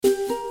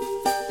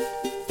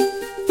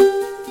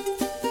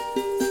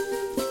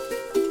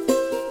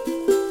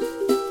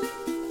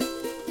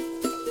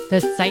The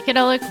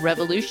psychedelic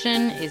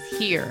revolution is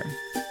here.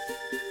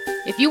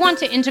 If you want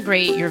to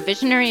integrate your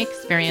visionary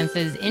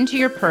experiences into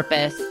your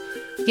purpose,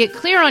 get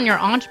clear on your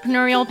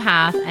entrepreneurial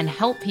path, and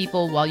help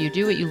people while you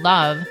do what you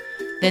love,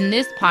 then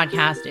this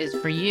podcast is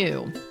for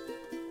you.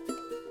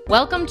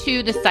 Welcome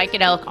to The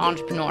Psychedelic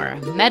Entrepreneur,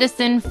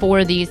 Medicine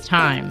for These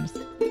Times.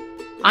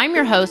 I'm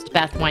your host,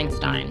 Beth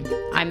Weinstein.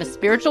 I'm a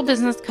spiritual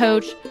business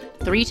coach,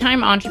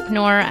 3-time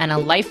entrepreneur, and a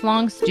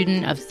lifelong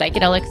student of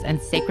psychedelics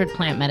and sacred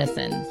plant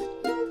medicines.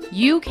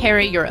 You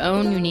carry your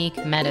own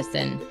unique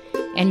medicine,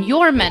 and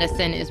your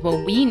medicine is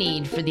what we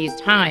need for these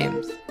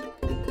times.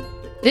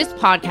 This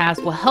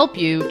podcast will help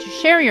you to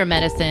share your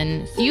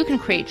medicine so you can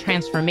create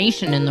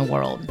transformation in the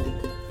world.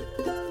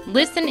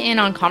 Listen in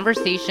on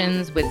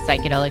conversations with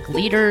psychedelic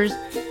leaders,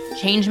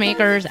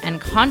 changemakers,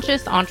 and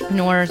conscious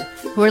entrepreneurs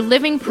who are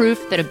living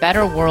proof that a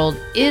better world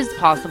is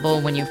possible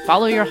when you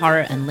follow your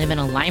heart and live in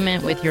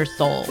alignment with your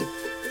soul.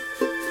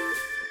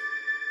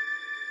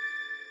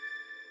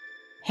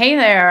 Hey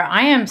there,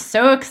 I am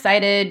so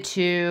excited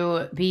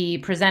to be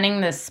presenting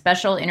this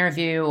special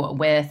interview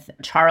with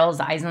Charles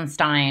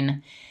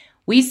Eisenstein.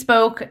 We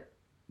spoke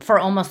for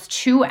almost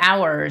 2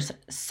 hours,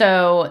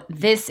 so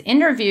this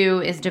interview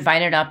is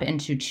divided up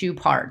into 2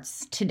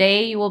 parts.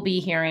 Today you will be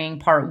hearing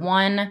part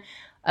 1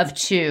 of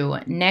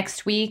 2.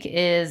 Next week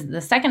is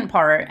the second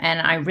part,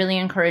 and I really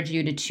encourage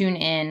you to tune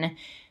in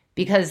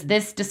because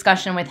this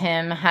discussion with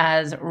him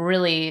has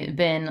really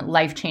been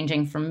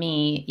life-changing for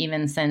me,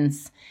 even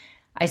since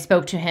I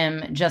spoke to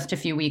him just a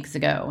few weeks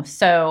ago.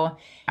 So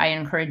I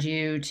encourage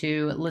you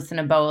to listen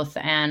to both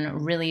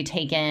and really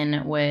take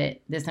in what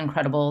this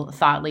incredible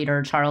thought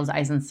leader, Charles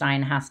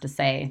Eisenstein, has to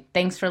say.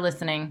 Thanks for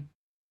listening.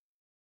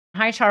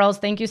 Hi, Charles.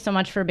 Thank you so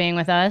much for being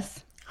with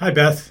us. Hi,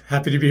 Beth.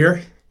 Happy to be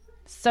here.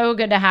 So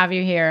good to have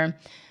you here.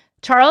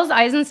 Charles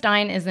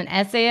Eisenstein is an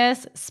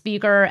essayist,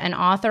 speaker, and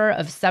author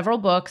of several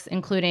books,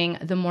 including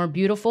The More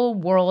Beautiful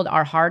World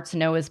Our Hearts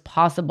Know Is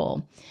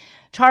Possible.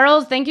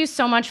 Charles, thank you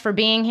so much for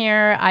being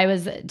here. I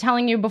was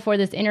telling you before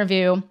this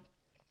interview,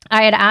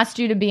 I had asked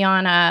you to be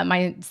on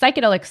my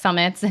psychedelic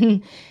summits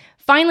and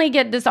finally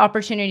get this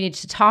opportunity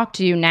to talk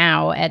to you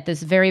now at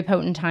this very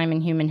potent time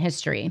in human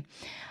history.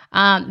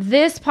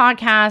 This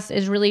podcast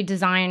is really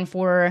designed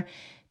for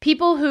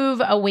people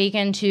who've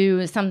awakened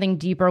to something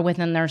deeper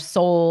within their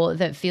soul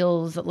that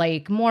feels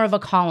like more of a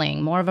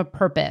calling, more of a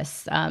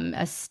purpose,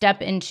 a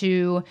step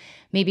into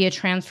maybe a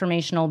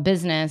transformational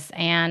business,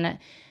 and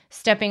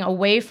stepping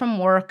away from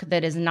work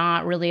that is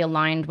not really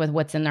aligned with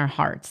what's in their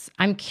hearts.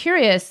 I'm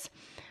curious,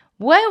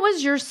 what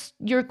was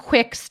your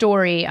quick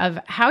story of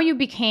how you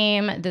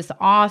became this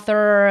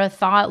author,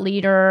 thought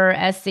leader,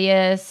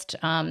 essayist,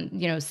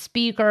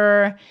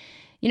 speaker?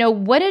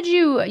 What did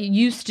you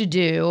used to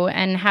do,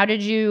 and how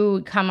did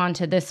you come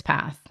onto this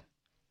path?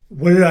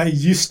 What did I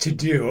used to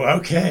do?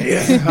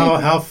 Okay.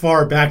 How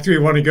far back do we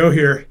want to go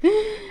here?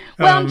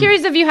 Well, I'm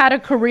curious if you had a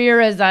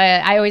career as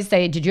I always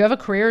say, did you have a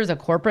career as a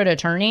corporate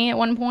attorney at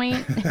one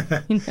point?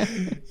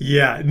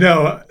 Yeah,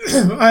 no,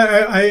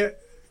 I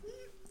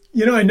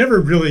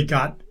never really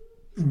got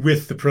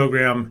with the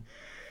program.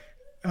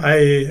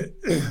 I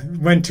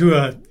went to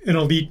an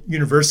elite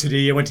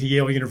university. I went to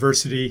Yale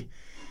University.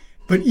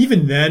 But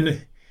even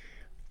then,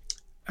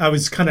 I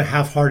was kind of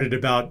half-hearted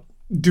about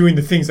doing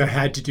the things I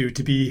had to do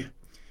to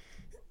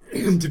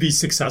be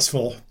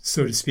successful,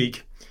 so to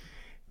speak.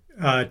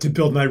 To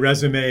build my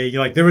resume.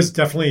 There was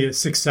definitely a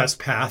success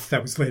path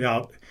that was laid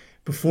out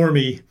before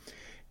me.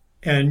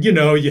 And,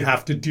 you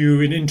have to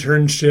do an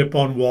internship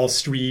on Wall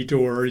Street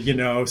or,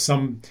 there's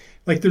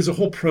a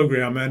whole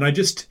program. And I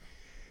just,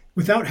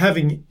 without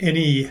having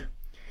any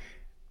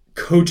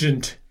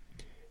cogent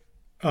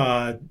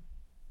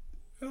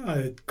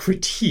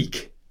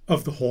critique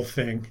of the whole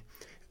thing,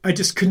 I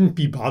just couldn't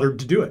be bothered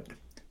to do it.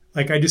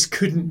 I just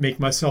couldn't make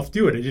myself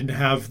do it. I didn't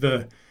have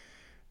the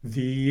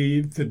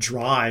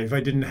drive. I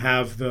didn't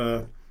have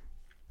the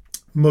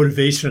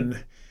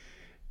motivation.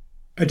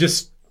 I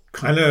just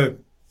kind of,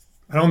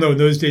 I don't know, in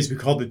those days we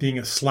called it being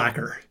a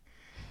slacker.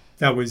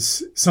 That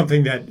was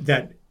something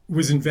that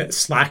was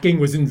slacking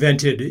was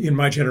invented in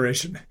my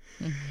generation.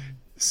 Mm-hmm.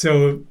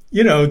 So,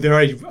 there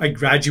I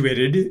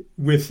graduated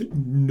with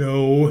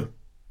no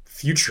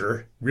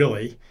future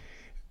really.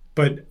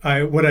 But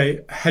what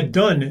I had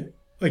done,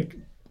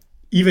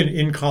 even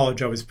in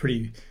college, I was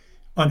pretty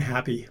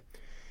unhappy.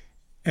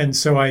 And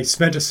so I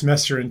spent a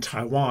semester in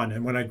Taiwan.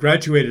 And when I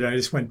graduated, I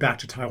just went back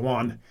to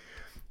Taiwan.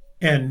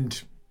 And,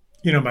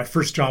 my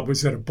first job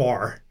was at a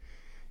bar.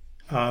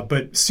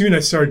 But soon I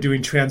started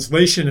doing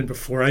translation. And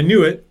before I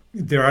knew it,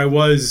 there I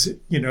was,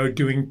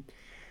 doing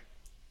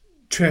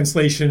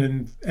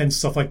translation and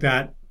stuff like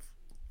that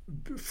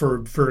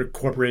for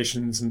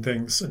corporations and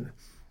things. And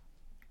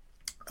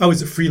I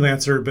was a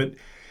freelancer,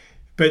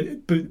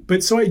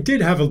 but so I did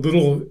have a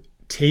little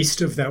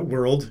taste of that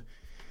world.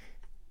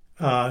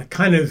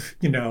 Kind of,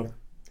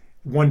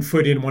 one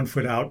foot in, one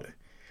foot out,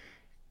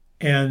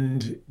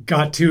 and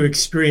got to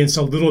experience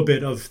a little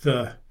bit of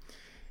the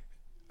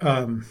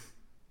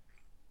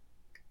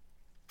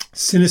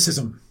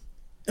cynicism,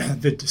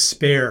 the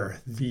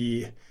despair,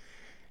 the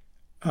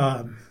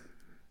um,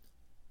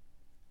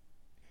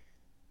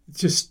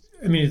 just,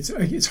 I mean,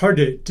 it's hard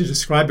to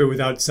describe it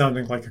without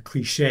sounding like a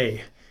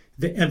cliche,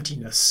 the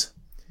emptiness.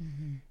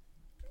 Mm-hmm.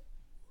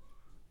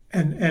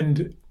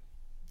 And,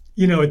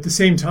 you know, at the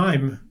same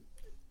time,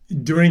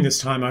 during this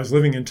time I was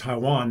living in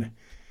Taiwan,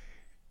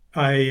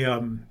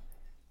 I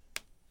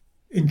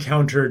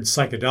encountered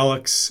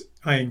psychedelics.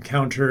 I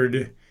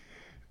encountered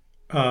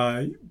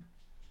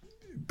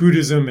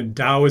Buddhism and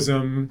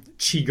Taoism,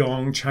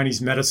 Qigong,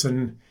 Chinese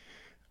medicine,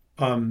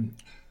 and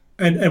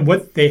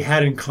what they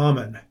had in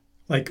common,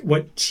 like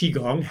what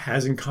Qigong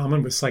has in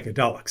common with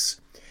psychedelics,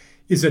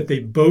 is that they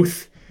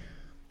both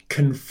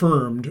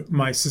confirmed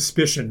my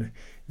suspicion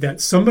that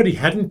somebody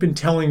hadn't been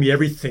telling me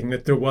everything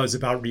that there was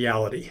about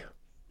reality.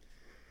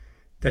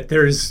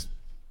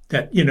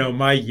 That you know,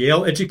 my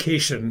Yale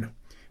education,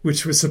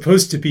 which was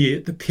supposed to be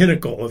at the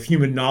pinnacle of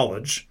human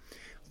knowledge,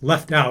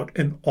 left out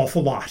an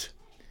awful lot.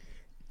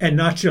 And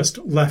not just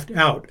left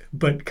out,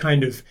 but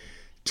kind of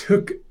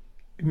took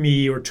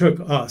me or took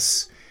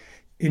us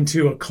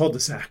into a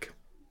cul-de-sac.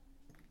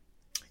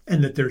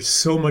 And that there's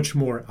so much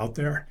more out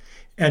there.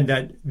 And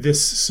that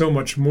this so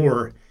much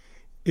more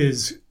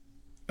is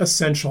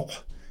essential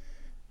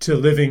to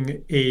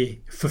living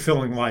a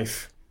fulfilling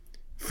life,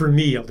 for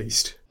me at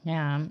least.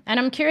 Yeah. And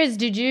I'm curious,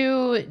 did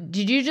you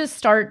just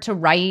start to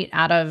write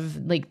out of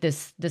like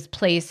this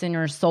place in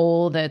your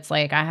soul that's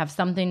like, I have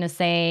something to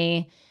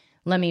say,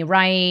 let me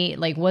write?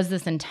 Like, was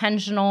this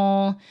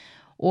intentional?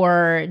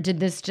 Or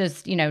did this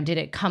just, you know, did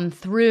it come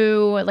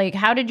through? Like,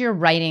 how did your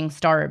writing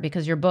start?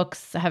 Because your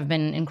books have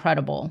been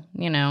incredible,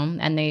 you know,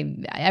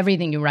 and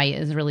everything you write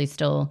is really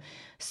still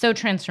so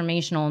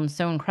transformational and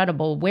so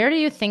incredible. Where do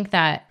you think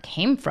that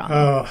came from?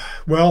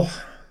 Well,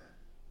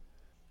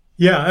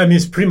 yeah, I mean,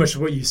 it's pretty much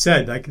what you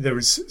said. Like, there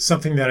was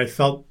something that I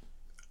felt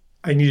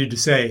I needed to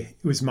say.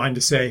 It was mine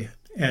to say,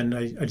 and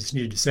I just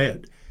needed to say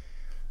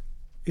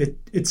it.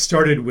 It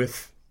started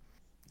with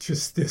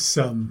just this,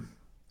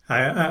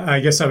 I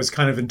guess I was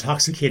kind of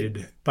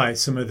intoxicated by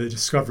some of the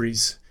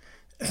discoveries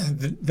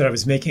that I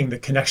was making, the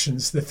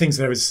connections, the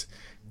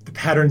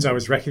patterns I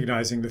was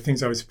recognizing, the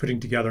things I was putting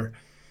together.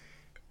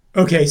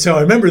 Okay, so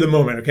I remember the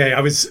moment. Okay,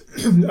 I was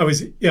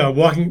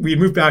walking. We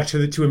moved back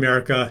to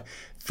America.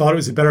 Thought it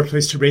was a better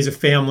place to raise a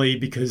family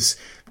because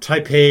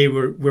Taipei,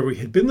 where we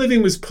had been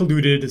living, was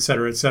polluted, et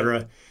cetera, et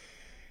cetera.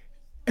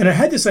 And I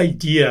had this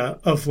idea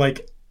of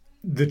like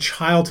the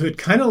childhood,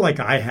 kind of like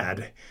I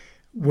had,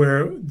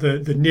 where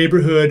the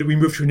neighborhood, we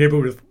moved to a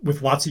neighborhood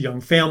with lots of young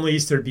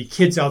families. There'd be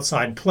kids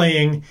outside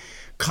playing,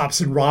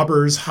 cops and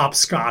robbers,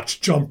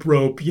 hopscotch, jump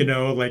rope, you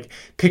know, like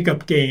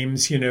pickup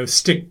games, you know,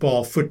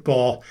 stickball,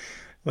 football,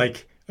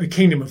 like a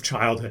kingdom of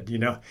childhood, you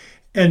know.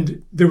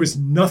 And there was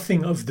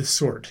nothing of the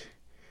sort.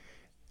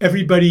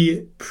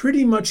 Everybody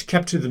pretty much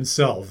kept to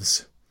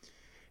themselves.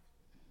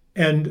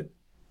 And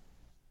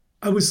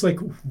I was like,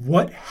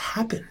 what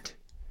happened?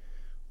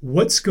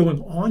 What's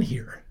going on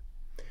here?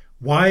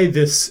 Why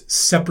this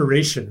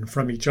separation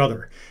from each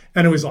other?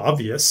 And it was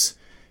obvious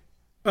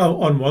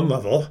on one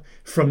level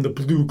from the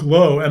blue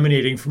glow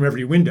emanating from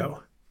every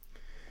window,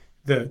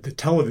 the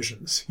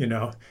televisions, you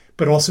know,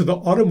 but also the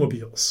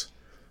automobiles.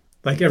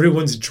 Like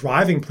everyone's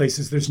driving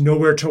places there's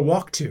nowhere to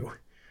walk to.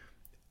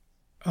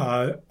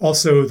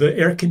 Also the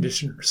air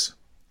conditioners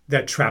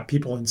that trap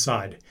people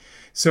inside.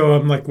 So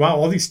I'm like, wow,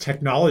 all these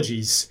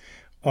technologies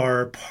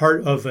are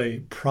part of a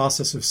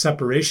process of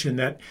separation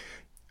that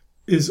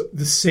is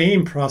the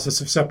same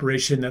process of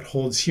separation that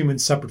holds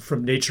humans separate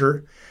from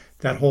nature,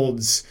 that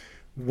holds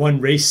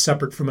one race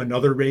separate from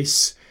another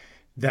race,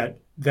 that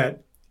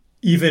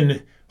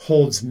even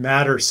holds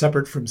matter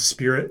separate from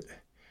spirit,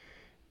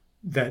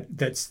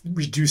 that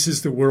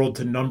reduces the world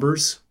to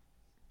numbers.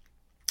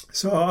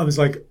 So I was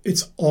like,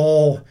 it's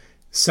all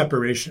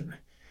separation.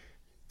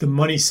 The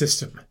money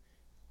system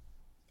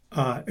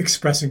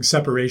expressing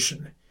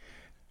separation,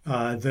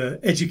 the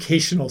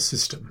educational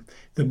system,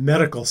 the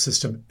medical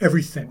system,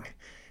 everything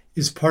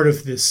is part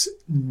of this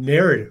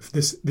narrative,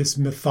 this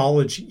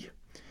mythology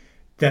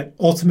that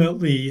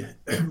ultimately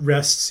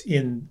rests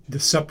in the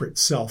separate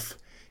self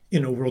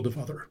in a world of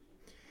other.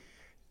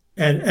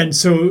 And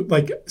so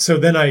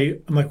then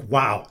I'm like,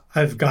 wow,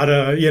 I've got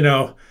to, you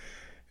know,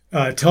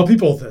 tell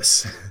people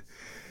this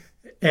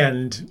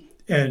and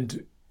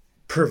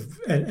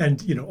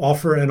you know,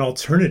 offer an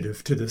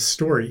alternative to this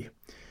story.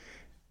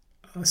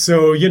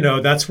 So, you know,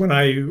 that's when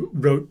I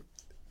wrote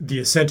The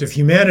Ascent of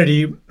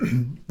Humanity,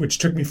 which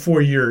took me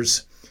 4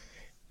 years.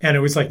 And it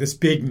was like this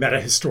big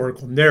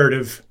meta-historical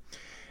narrative.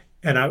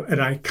 And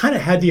I kind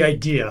of had the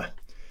idea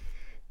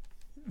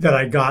that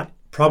I got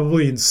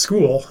probably in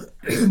school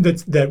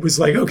that was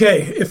like,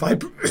 okay, if I,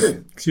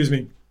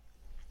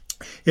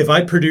 if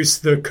I produce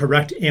the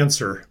correct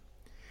answer,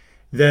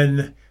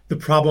 then the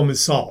problem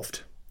is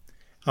solved.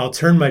 I'll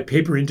turn my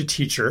paper into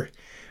teacher.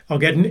 I'll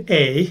get an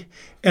A,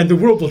 and the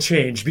world will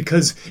change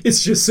because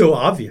it's just so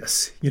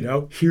obvious. You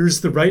know,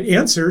 here's the right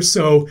answer.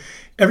 So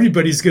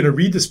everybody's going to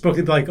read this book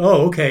and be like,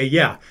 oh, okay,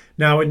 yeah,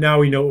 now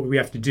we know what we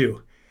have to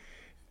do.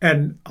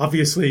 And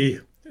obviously,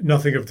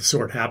 nothing of the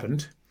sort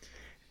happened.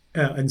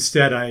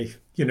 Instead, I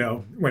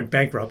went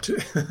bankrupt,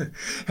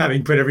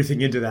 having put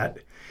everything into that.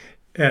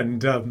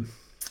 And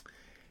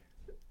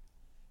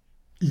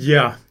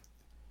yeah,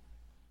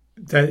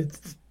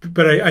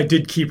 but I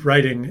did keep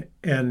writing,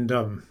 and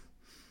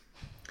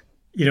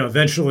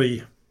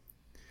eventually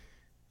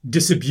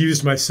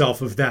disabused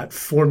myself of that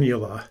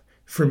formula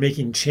for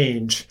making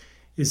change,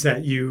 is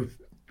that you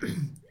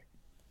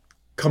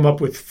come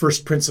up with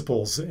first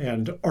principles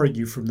and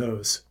argue from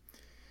those.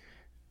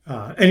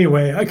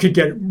 Anyway, I could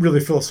get really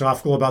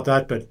philosophical about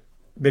that, but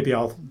maybe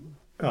I'll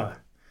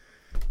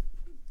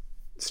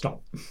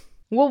stop.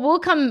 Well, we'll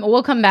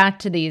come back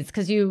to these,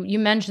 because you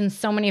mentioned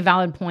so many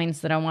valid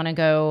points that I want to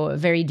go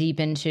very deep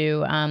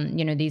into.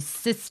 These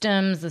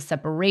systems, the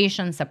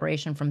separation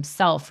from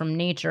self, from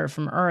nature,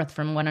 from earth,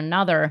 from one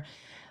another,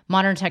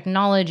 modern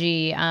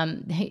technology.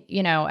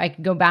 I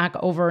could go back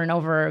over and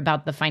over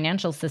about the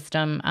financial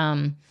system.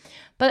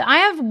 But I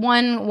have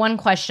one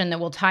question that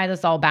will tie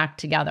this all back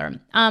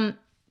together.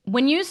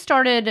 When you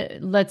started,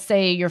 let's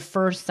say, your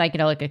first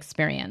psychedelic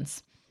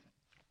experience,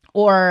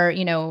 or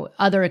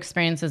other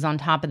experiences on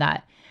top of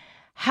that,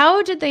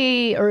 how did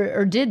they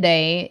or did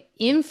they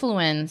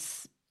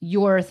influence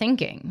your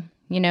thinking?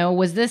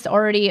 Was this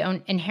already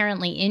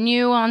inherently in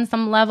you on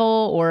some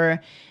level,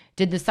 or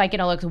did the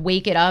psychedelics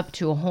wake it up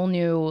to a whole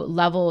new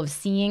level of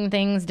seeing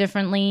things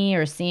differently,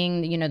 or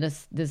seeing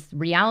this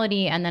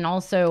reality? And then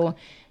also,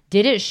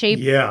 did it shape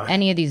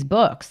any of these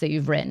books that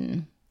you've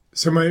written?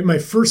 So my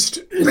first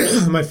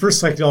my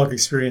first psychedelic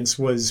experience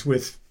was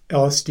with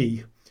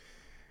LSD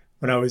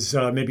when I was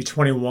maybe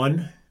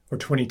 21 or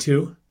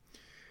 22.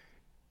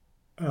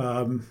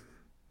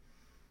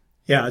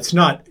 It's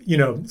not,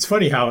 it's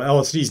funny how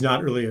LSD is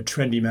not really a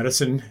trendy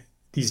medicine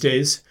these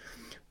days,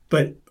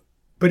 but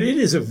it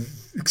is a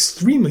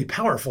extremely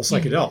powerful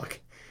psychedelic.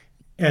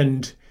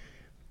 And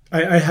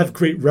I have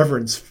great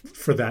reverence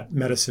for that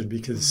medicine,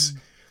 because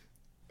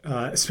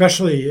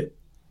especially,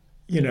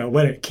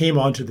 when it came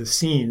onto the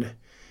scene,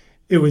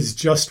 it was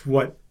just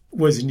what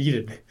was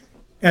needed.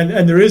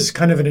 And there is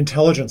kind of an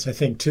intelligence, I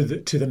think, to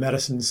the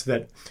medicines,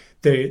 that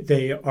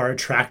they are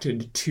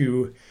attracted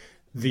to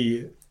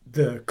the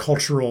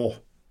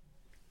cultural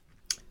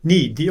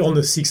need. The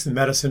illness seeks the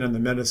medicine, and the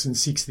medicine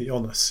seeks the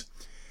illness.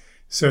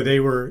 So they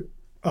were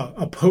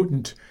a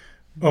potent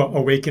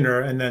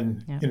awakener, and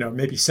then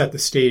maybe set the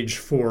stage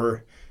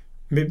for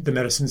the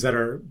medicines that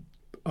are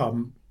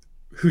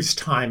whose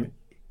time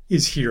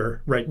is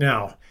here right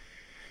now,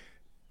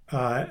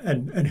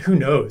 and who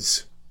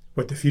knows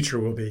what the future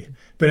will be.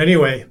 But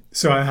anyway,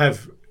 so I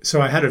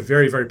had a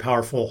very, very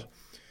powerful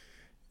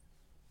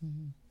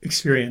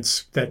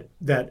experience that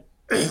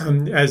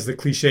as the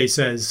cliche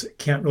says,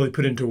 can't really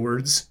put into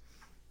words.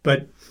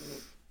 But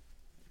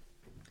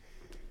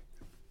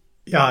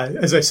yeah,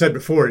 as I said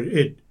before,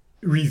 it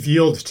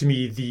revealed to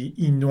me the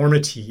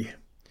enormity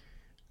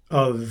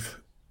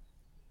of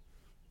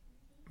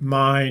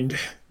mind,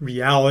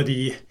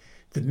 reality,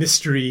 the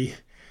mystery,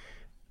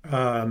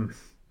 the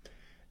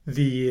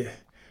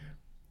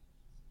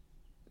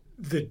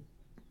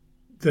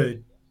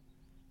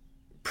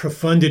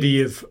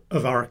profundity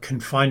of our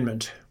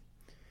confinement,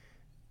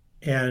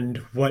 and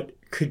what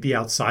could be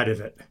outside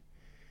of it.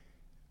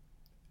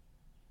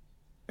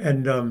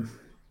 And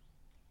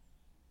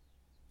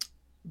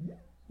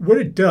what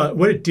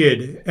it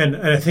did, and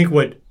I think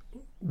what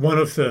one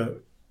of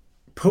the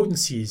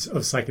potencies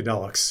of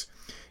psychedelics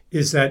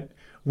is that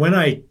when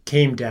I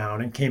came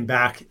down and came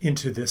back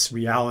into this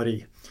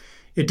reality,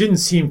 it didn't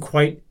seem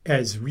quite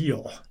as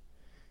real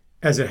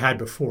as it had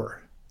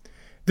before.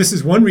 This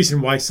is one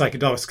reason why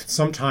psychedelics can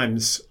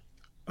sometimes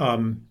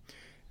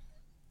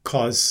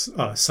cause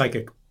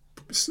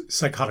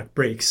psychotic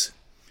breaks,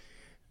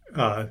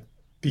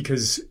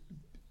 because,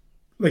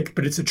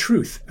 but it's a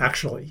truth,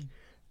 actually.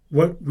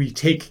 What we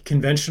take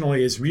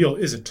conventionally as real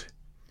isn't.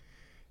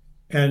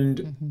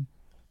 And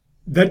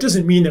that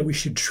doesn't mean that we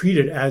should treat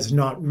it as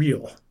not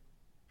real,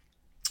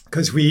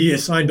 because we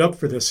signed up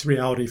for this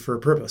reality for a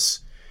purpose.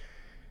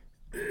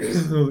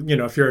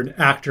 If you're an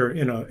actor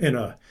in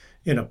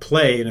a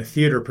play, in a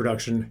theater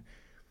production,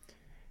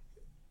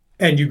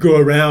 and you go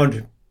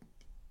around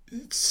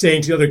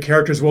saying to the other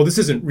characters, well, this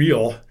isn't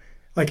real.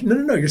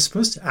 No, you're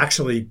supposed to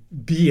actually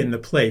be in the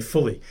play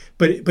fully.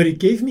 But it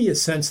gave me a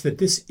sense that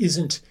this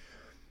isn't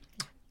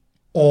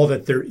all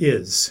that there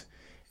is,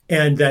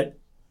 and that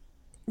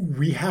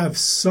we have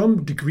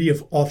some degree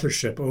of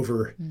authorship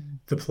over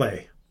the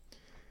play.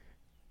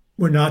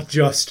 We're not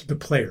just the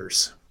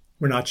players.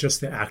 We're not just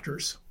the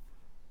actors.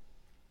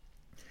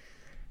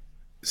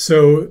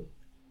 So,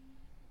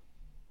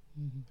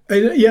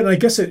 and I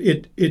guess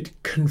it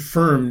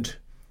confirmed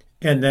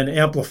and then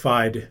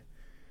amplified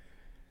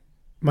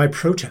my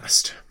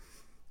protest.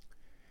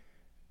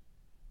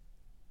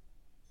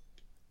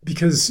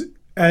 Because,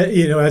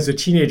 as a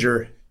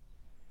teenager,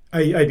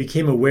 I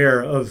became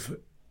aware of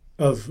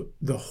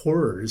the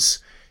horrors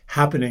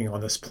happening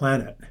on this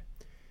planet,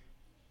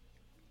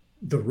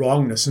 the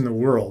wrongness in the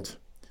world.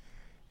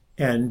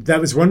 And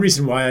that was one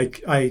reason why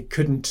I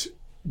couldn't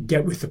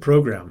get with the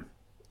program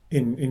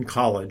in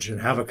college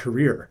and have a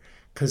career,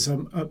 because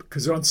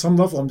on some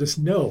level I'm just,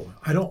 no,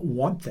 I don't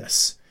want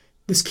this.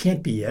 This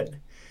can't be it.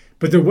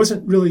 But there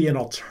wasn't really an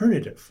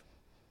alternative.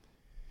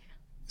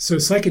 So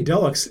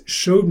psychedelics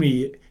showed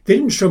me, they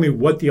didn't show me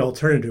what the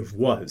alternative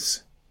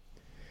was,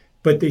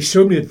 but they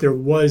showed me that there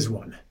was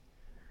one.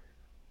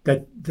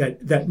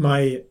 That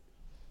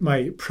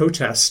my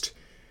protest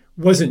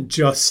wasn't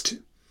just,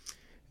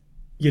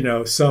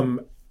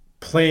 some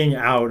playing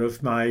out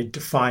of my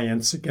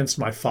defiance against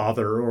my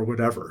father or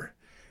whatever.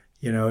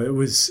 It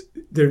was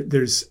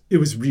it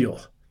was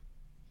real.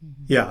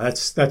 Mm-hmm. Yeah,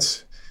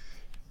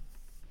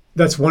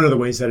 that's one of the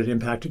ways that it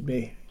impacted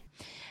me.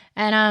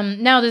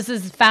 And no, this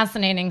is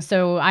fascinating.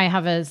 So I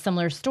have a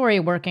similar story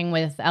working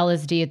with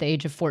LSD at the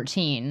age of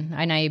 14.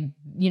 And I,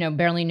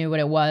 barely knew what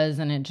it was.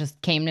 And it just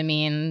came to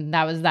me, and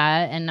that was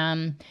that. And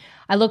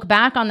I look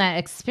back on that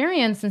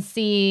experience and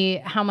see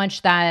how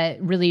much that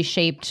really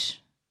shaped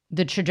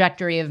the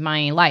trajectory of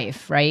my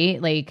life,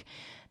 right? Like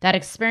that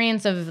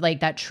experience of like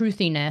that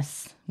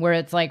truthiness where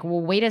it's like, well,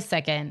 wait a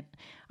second.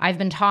 I've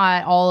been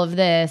taught all of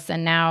this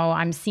and now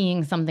I'm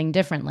seeing something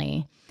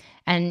differently.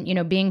 And,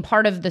 being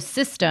part of the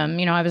system,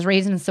 I was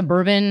raised in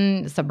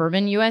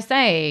suburban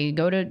USA. You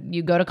go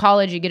to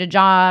college, you get a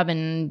job,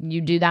 and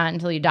you do that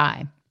until you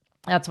die.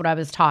 That's what I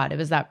was taught. It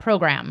was that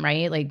program,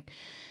 right? Like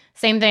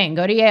same thing,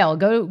 go to Yale,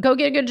 go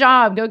get a good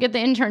job, go get the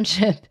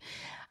internship.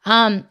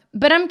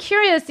 But I'm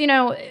curious,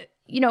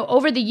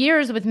 over the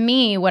years with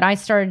me, what I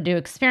started to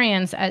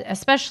experience,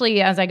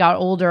 especially as I got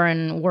older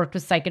and worked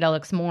with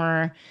psychedelics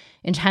more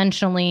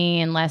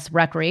intentionally and less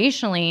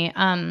recreationally,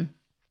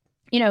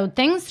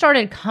 things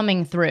started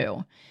coming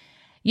through,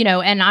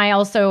 and I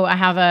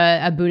have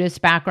a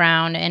Buddhist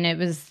background, and it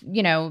was,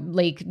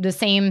 like the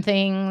same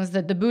things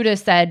that the Buddha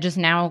said, just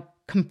now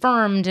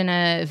confirmed in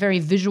a very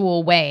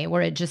visual way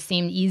where it just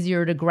seemed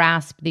easier to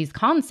grasp these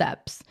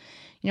concepts,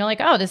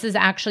 like, oh, this is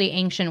actually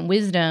ancient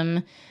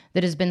wisdom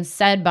that has been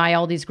said by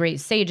all these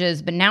great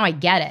sages, but now I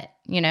get it.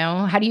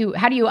 How do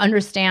you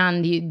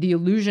understand the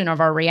illusion of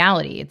our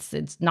reality?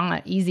 It's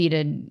not easy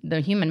to the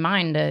human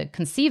mind to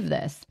conceive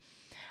this.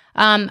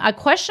 A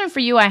question for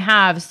you I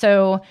have.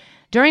 So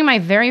during my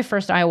very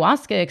first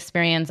ayahuasca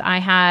experience, I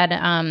had,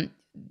 and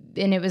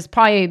it was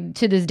probably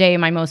to this day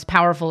my most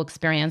powerful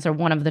experience, or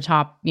one of the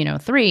top,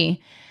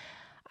 3.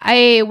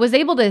 I was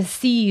able to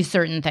see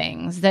certain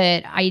things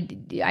that I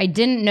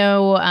didn't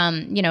know,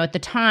 at the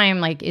time,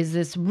 like, is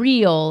this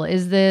real?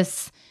 Is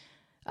this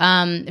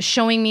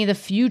showing me the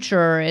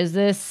future? Is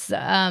this,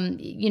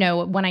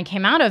 when I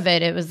came out of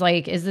it, it was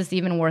like, is this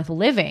even worth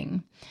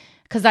living?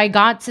 Because I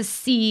got to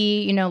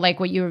see, like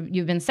what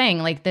you've been saying,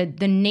 like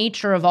the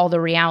nature of all the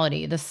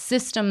reality, the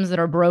systems that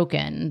are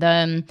broken,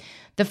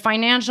 the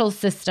financial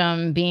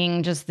system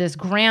being just this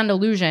grand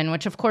illusion,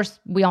 which of course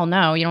we all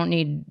know. You don't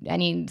need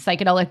any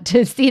psychedelic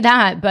to see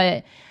that.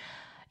 But,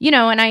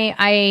 and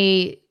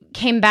I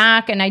came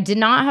back and I did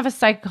not have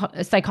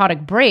a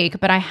psychotic break,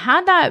 but I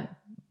had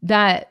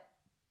that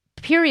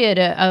period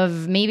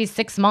of maybe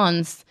 6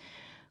 months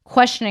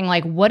questioning,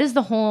 like, what is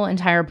the whole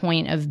entire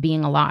point of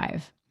being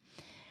alive?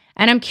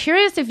 And I'm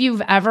curious if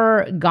you've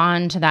ever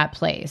gone to that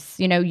place.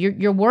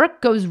 Your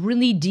work goes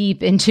really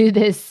deep into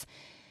this,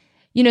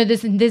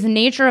 this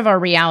nature of our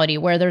reality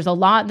where there's a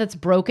lot that's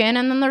broken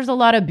and then there's a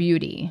lot of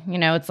beauty.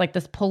 It's like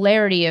this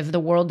polarity of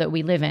the world that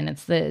we live in.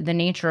 It's the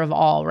nature of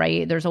all,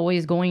 right? There's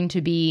always going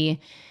to be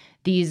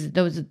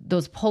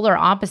those polar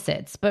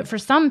opposites. But for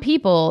some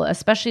people,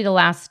 especially the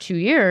last 2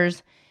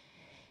 years,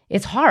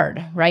 it's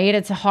hard, right?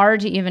 It's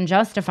hard to even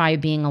justify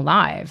being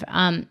alive.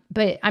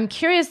 But I'm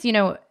curious,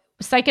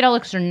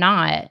 psychedelics or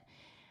not,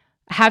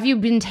 have you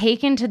been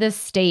taken to this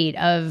state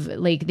of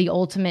like the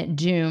ultimate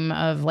doom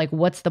of like,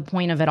 what's the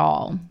point of it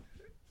all?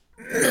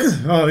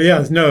 Oh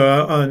yeah,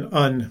 no,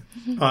 on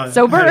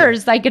sober or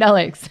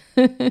psychedelics?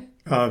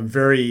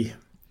 Very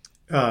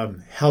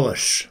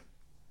hellish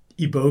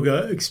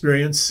iboga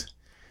experience.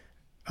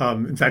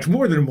 In fact,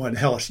 more than one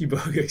hellish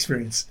iboga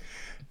experience.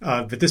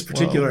 But this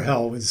particular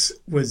hell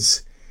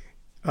was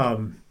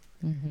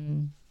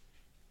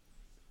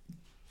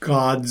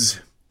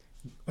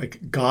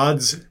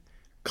God's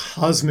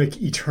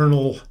cosmic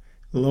eternal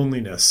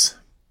loneliness,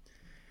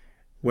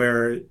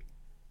 where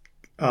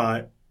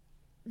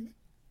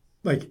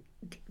like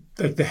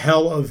the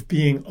hell of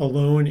being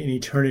alone in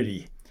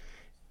eternity,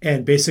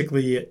 and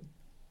basically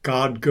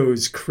God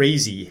goes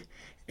crazy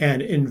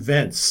and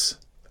invents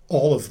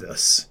all of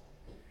this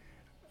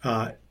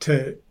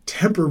to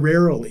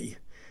temporarily,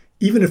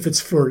 even if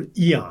it's for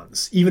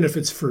eons, even if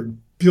it's for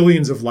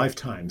billions of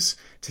lifetimes,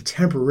 to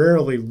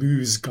temporarily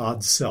lose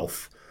God's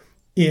self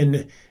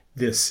in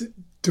this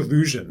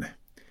delusion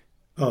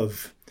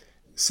of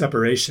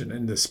separation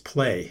and this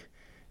play.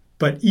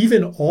 But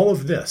even all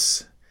of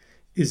this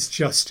is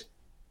just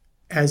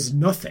as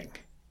nothing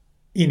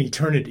in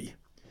eternity.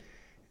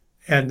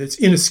 And it's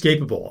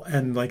inescapable.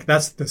 And like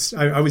that's this,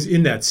 I was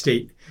in that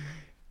state.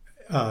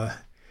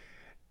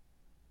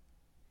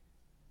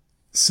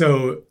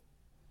 So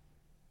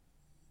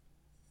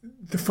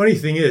the funny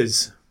thing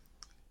is,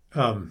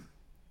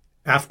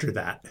 after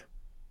that,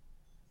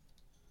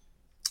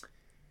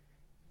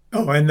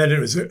 Oh, and then it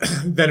was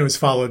then it was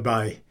followed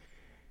by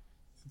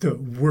the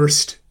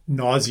worst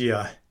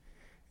nausea,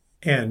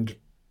 and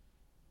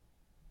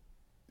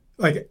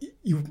like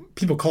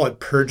people call it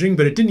purging,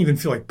 but it didn't even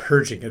feel like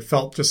purging. It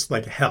felt just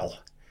like hell,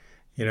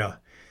 you know.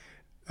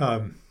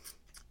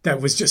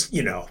 That was just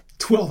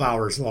 12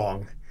 hours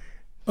long,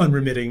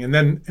 unremitting. And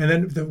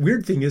then the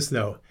weird thing is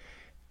though,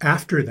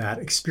 after that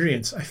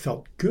experience, I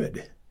felt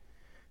good.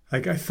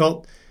 Like I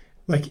felt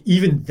like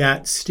even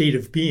that state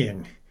of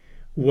being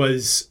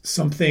was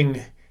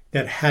something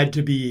that had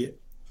to be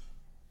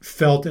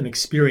felt and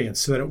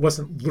experienced so that it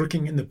wasn't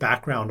lurking in the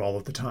background all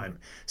of the time.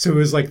 So it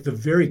was like the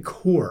very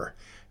core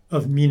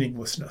of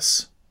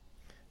meaninglessness,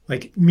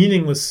 like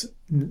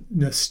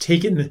meaninglessness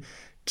taken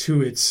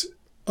to its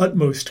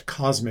utmost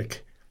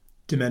cosmic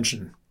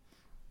dimension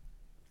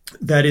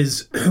that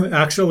is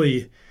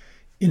actually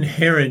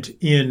inherent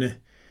in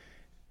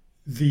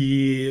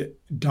the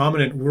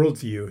dominant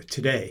worldview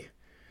today.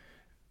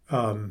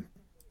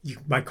 You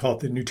might call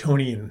it the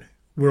Newtonian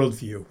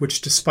worldview,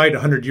 which despite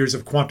 100 years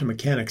of quantum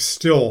mechanics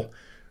still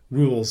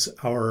rules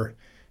our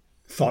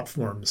thought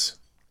forms.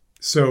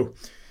 So,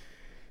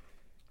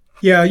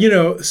 yeah,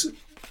 to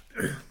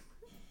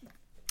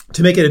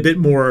make it a bit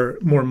more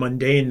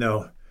mundane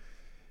though,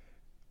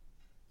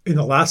 in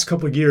the last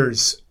couple of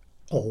years,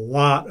 a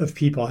lot of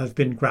people have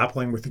been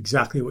grappling with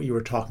exactly what you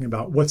were talking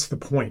about. What's the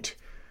point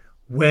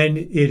when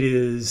it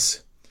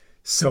is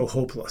so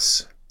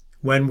hopeless?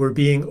 When we're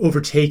being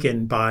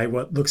overtaken by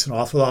what looks an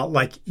awful lot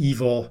like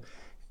evil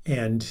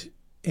and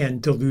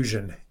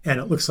delusion, and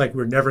it looks like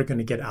we're never going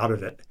to get out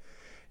of it.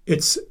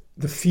 It's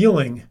the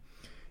feeling,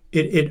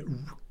 it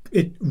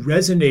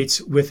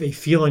resonates with a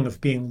feeling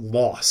of being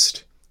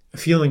lost, a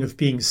feeling of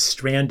being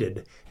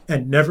stranded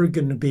and never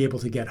going to be able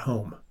to get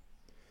home.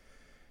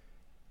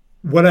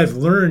 What I've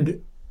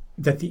learned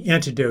that the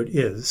antidote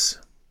is,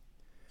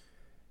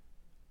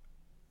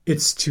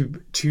 it's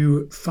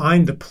to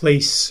find the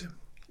place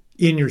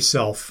in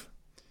yourself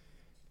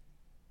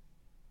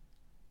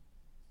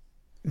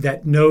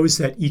that knows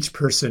that each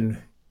person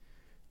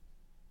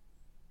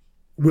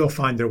will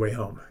find their way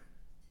home.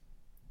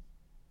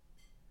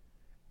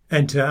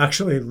 And to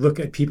actually look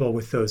at people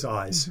with those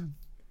eyes,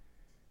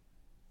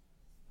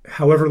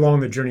 however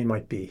long the journey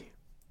might be.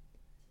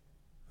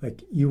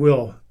 Like you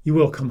will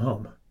come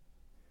home.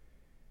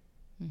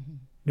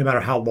 No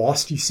matter how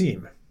lost you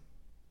seem.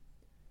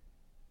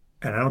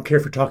 And I don't care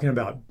if you're talking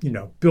about,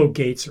 Bill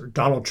Gates or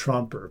Donald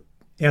Trump or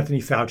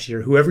Anthony Fauci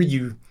or whoever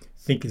you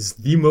think is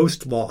the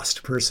most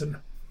lost person.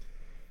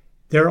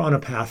 They're on a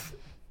path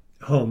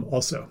home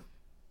also.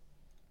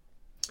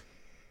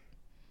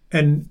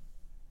 And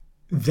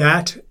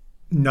that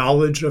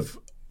knowledge of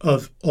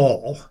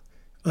all,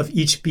 of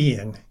each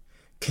being,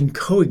 can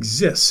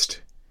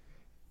coexist.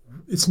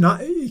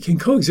 It can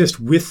coexist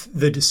with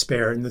the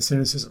despair and the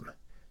cynicism.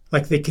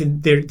 Like they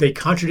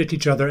contradict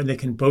each other and they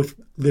can both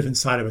live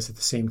inside of us at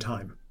the same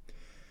time.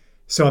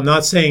 So I'm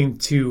not saying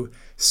to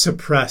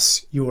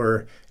suppress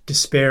your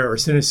despair or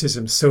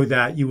cynicism so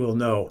that you will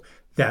know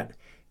that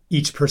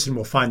each person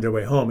will find their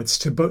way home. It's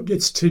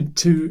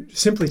to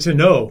simply to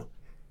know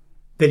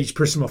that each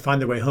person will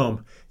find their way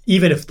home,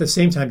 even if at the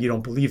same time you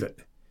don't believe it.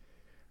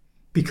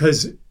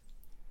 Because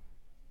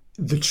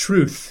the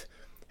truth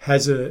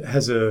has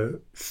a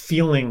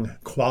feeling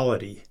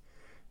quality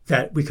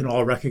that we can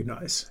all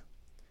recognize.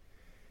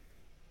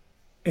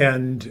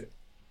 And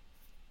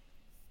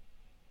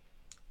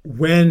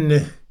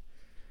when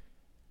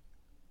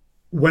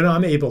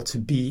I'm able to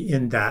be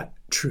in that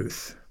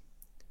truth,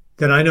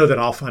 then I know that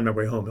I'll find my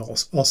way home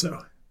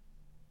also.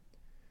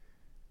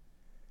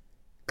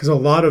 Because a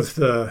lot of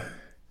the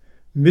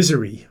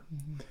misery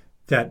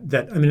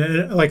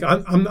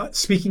I'm not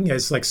speaking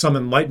as like some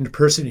enlightened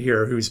person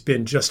here who's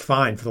been just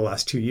fine for the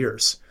last 2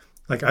 years.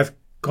 Like I've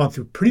gone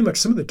through pretty much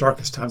some of the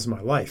darkest times of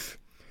my life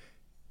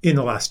in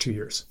the last 2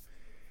 years.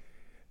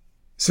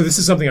 So this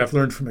is something I've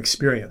learned from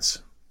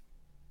experience.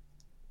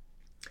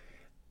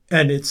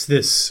 And it's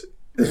this,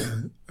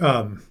 this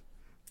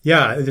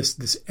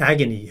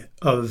agony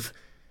of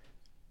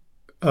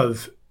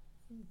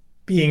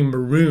being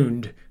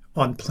marooned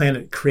on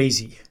planet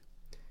crazy.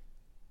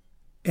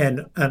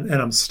 And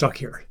I'm stuck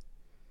here.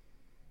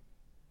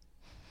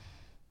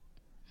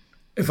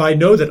 If I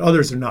know that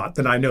others are not,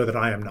 then I know that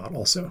I am not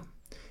also.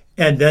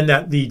 And then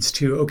that leads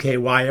to, okay,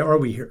 why are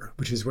we here?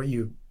 Which is what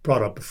you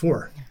brought up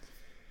before.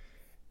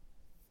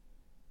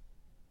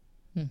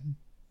 Mm-hmm.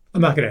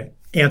 I'm not going to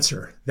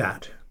answer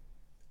that.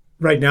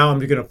 Right now, I'm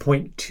going to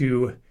point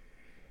to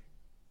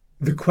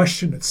the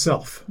question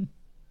itself.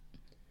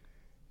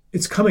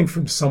 It's coming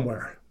from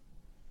somewhere.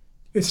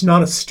 It's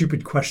not a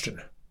stupid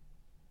question.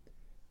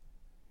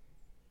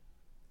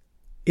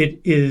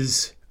 It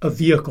is a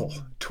vehicle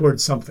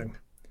towards something.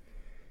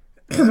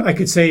 I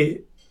could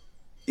say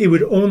it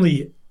would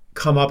only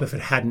come up if it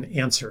had an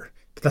answer,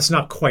 but that's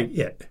not quite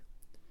it.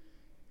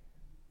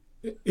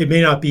 It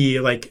may not be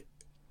like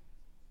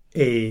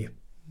a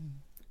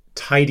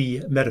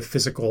tidy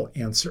metaphysical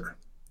answer.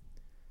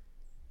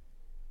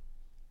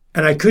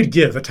 And I could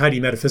give a tidy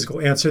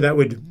metaphysical answer that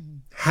would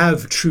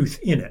have truth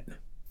in it.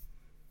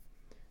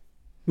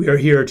 We are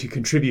here to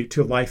contribute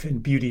to life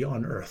and beauty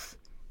on Earth.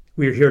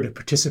 We are here to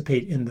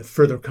participate in the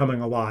further coming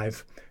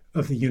alive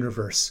of the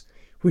universe.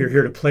 We are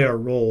here to play our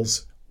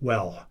roles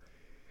well.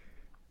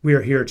 We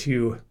are here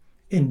to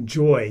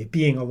enjoy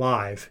being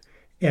alive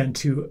and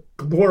to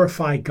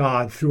glorify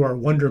God through our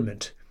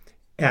wonderment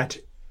at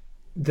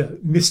the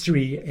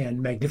mystery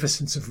and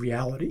magnificence of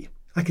reality.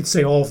 I could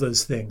say all of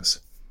those things.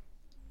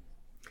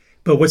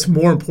 But what's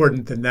more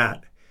important than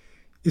that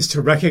is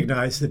to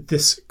recognize that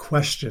this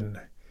question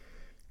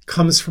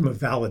comes from a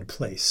valid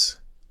place,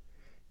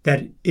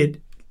 that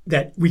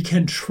we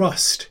can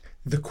trust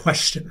the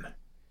question.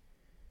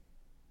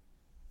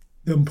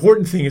 The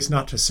important thing is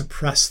not to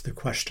suppress the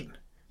question.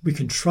 We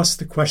can trust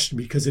the question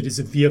because it is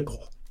a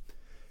vehicle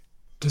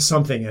to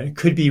something, and it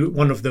could be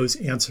one of those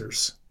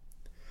answers,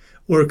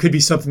 or it could be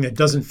something that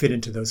doesn't fit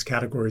into those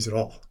categories at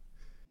all.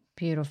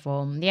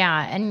 Beautiful.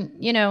 Yeah.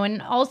 And,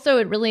 and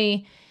also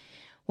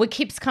what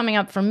keeps coming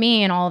up for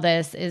me in all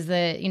this is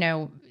that,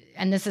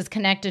 and this is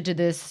connected to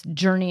this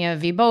journey of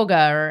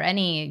Iboga or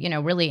any,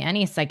 really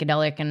any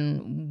psychedelic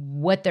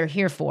and what they're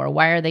here for.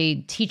 Why are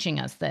they teaching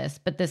us this?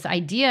 But this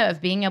idea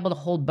of being able to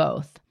hold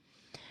both,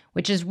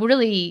 which is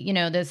really,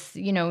 this,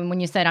 when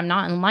you said I'm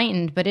not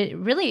enlightened, but it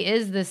really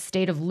is this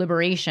state of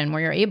liberation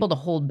where you're able to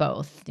hold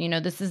both.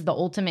 This is the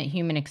ultimate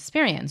human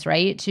experience,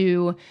 right?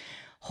 To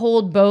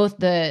hold both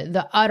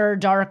the utter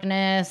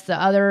darkness,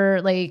 the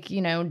other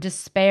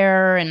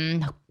despair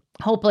and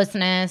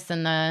hopelessness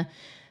and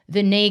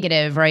the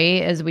negative,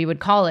 right, as we would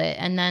call it,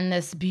 and then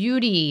this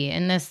beauty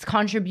and this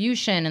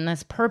contribution and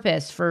this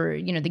purpose for,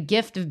 the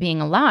gift of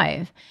being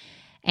alive.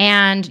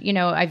 And,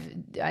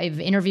 I've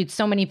interviewed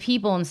so many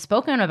people and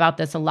spoken about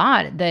this a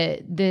lot,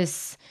 that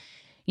this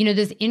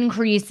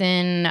increase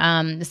in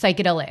the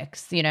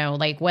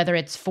psychedelics, whether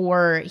it's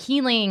for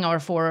healing or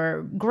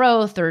for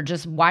growth or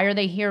just why are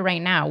they here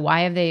right now?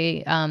 Why have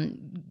they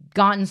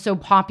gotten so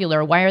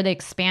popular? Why are they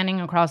expanding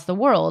across the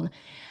world?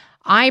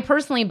 I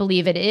personally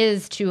believe it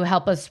is to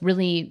help us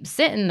really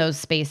sit in those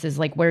spaces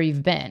like where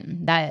you've been,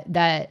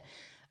 that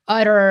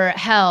utter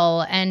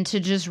hell, and to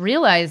just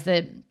realize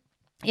that,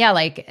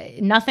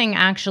 nothing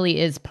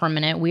actually is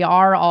permanent. We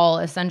are all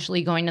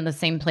essentially going to the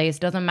same place.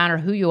 Doesn't matter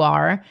who you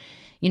are,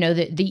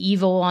 the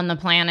evil on the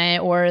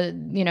planet or,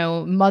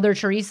 Mother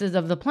Teresa's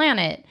of the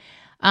planet.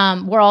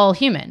 We're all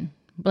human.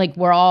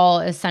 We're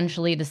all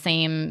essentially the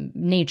same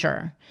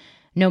nature,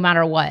 no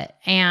matter what.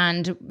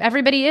 And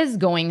everybody is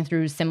going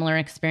through similar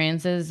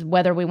experiences,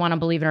 whether we want to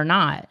believe it or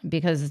not,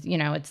 because,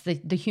 it's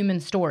the human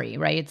story,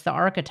 right? It's the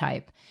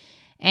archetype.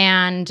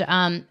 And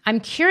I'm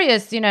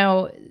curious,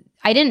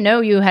 I didn't know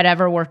you had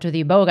ever worked with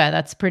Iboga.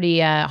 That's pretty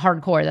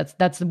hardcore.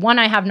 That's the one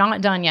I have not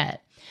done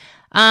yet.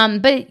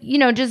 But,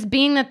 just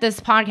being that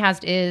this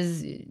podcast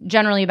is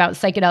generally about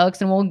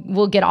psychedelics, and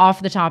we'll get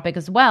off the topic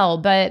as well,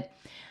 but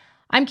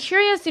I'm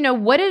curious,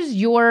 what is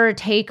your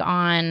take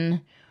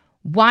on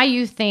why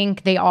you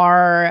think they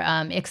are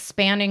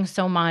expanding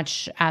so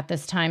much at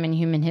this time in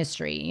human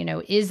history?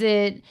 Is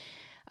it,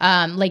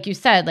 like you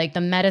said,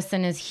 the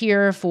medicine is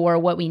here for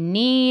what we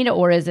need,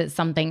 or is it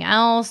something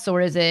else?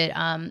 Or is it,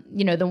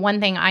 the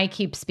one thing I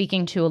keep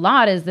speaking to a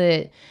lot is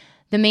that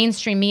the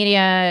mainstream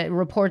media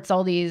reports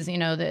all these,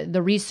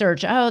 the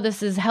research,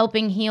 this is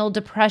helping heal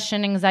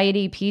depression,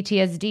 anxiety,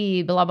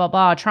 PTSD, blah, blah,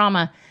 blah,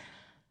 trauma.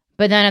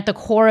 But then at the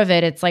core of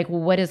it, it's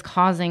what is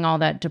causing all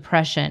that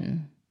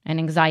depression and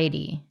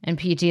anxiety and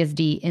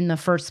PTSD in the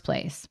first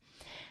place?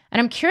 And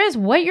I'm curious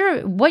what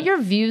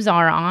your views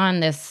are on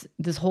this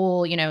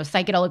whole,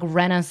 psychedelic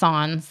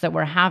renaissance that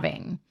we're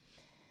having.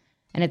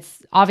 And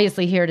it's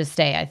obviously here to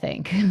stay, I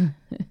think.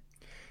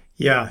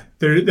 Yeah,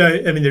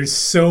 there's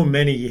so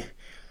many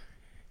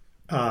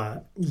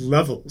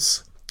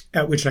levels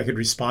at which I could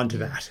respond to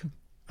that.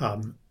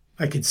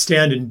 I could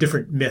stand in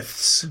different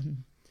myths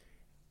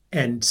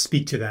and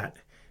speak to that.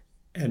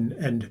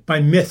 And by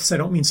myths, I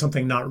don't mean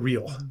something not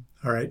real.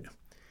 All right.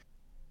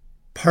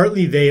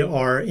 Partly they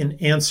are an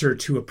answer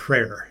to a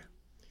prayer.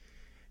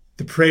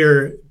 The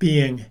prayer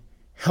being,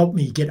 help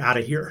me get out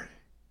of here.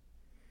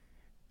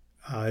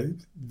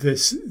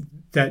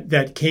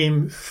 That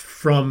came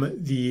from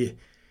the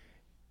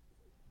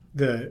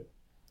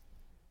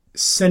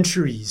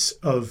centuries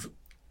of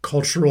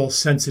cultural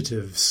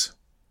sensitives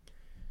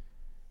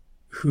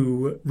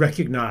who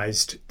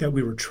recognized that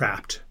we were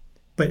trapped,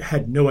 but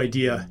had no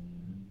idea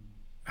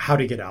how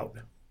to get out.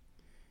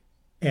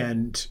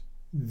 And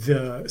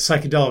the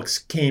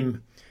psychedelics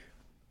came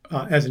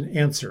as an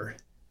answer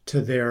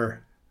to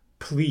their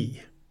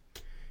plea.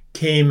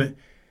 And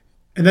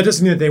that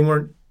doesn't mean that they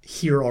weren't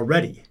here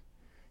already.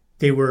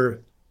 They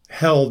were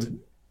held,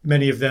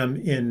 many of them,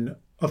 in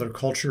other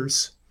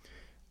cultures,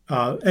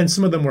 and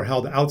some of them were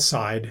held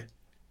outside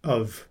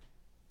of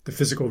the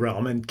physical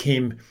realm and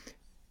came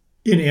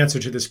in answer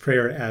to this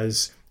prayer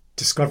as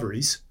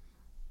discoveries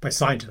by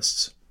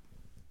scientists.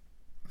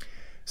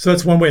 So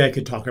that's one way I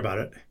could talk about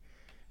it.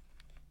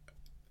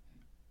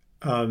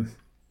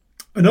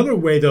 Another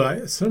way, though,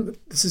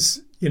 this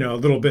is, a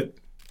little bit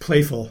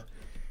playful,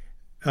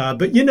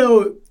 but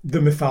the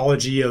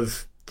mythology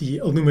of the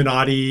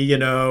Illuminati,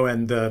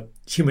 and the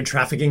human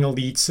trafficking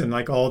elites and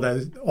like all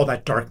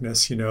that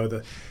darkness,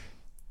 the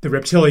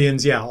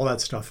reptilians, all that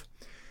stuff.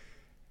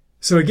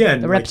 So again,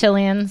 the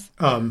reptilians.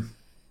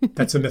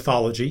 That's a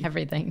mythology.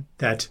 Everything.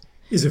 That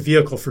is a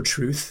vehicle for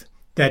truth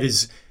that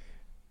is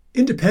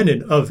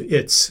independent of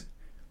its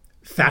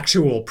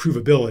factual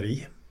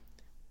provability,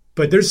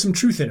 but there's some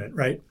truth in it,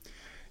 right?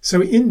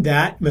 So in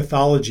that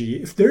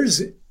mythology, if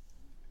there's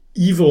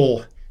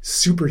evil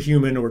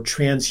superhuman or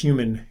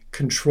transhuman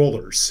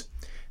controllers,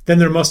 then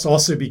there must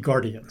also be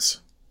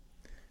guardians.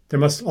 There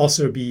must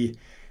also be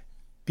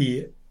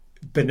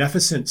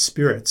beneficent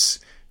spirits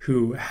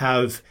who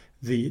have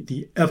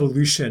the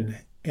evolution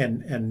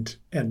and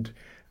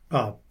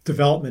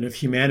development of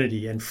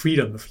humanity and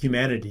freedom of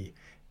humanity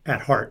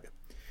at heart.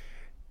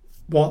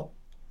 Well,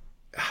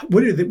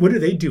 what are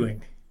they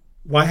doing?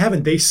 Why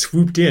haven't they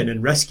swooped in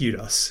and rescued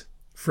us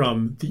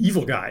from the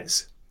evil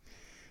guys?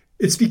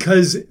 It's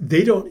because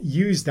they don't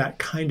use that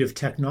kind of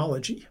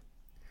technology.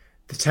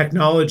 The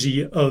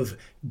technology of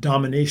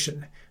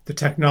domination, the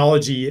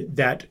technology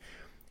that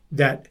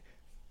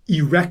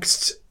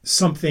erects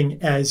something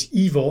as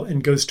evil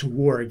and goes to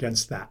war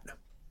against that.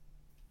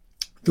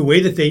 The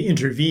way that they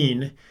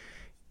intervene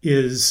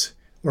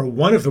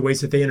one of the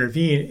ways that they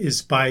intervene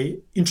is by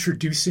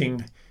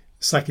introducing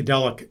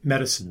psychedelic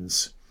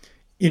medicines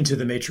into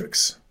the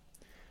matrix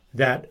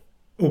that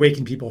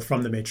awaken people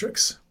from the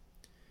matrix.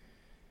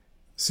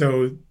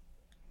 So,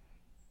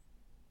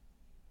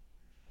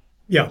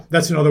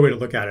 that's another way to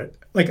look at it.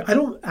 Like, I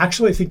don't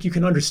actually think you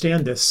can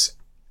understand this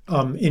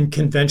in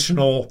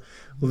conventional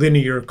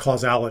linear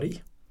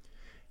causality.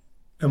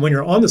 And when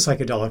you're on the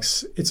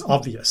psychedelics, it's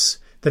obvious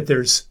that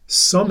there's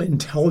some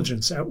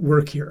intelligence at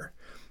work here.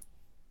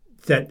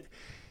 That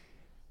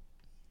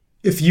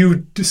if you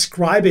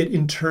describe it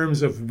in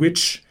terms of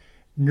which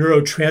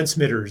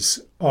neurotransmitters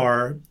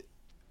are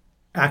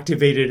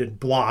activated and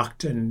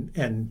blocked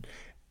and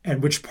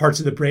which parts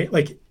of the brain,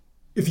 like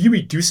if you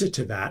reduce it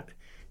to that,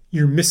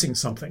 you're missing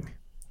something.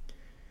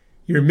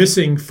 You're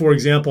missing, for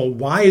example,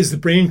 why is the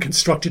brain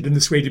constructed in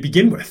this way to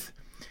begin with?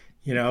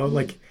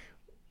 Like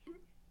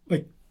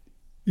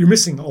you're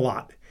missing a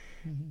lot.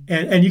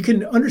 Mm-hmm. And you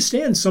can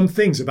understand some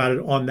things about it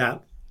on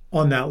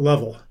that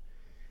level.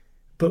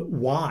 But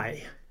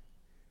why?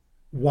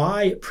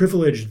 Why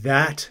privilege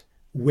that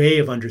way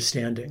of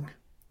understanding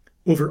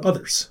over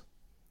others?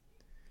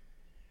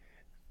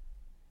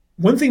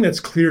 One thing that's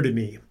clear to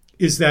me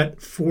is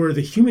that for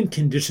the human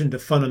condition to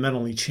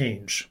fundamentally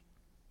change,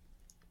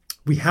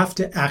 we have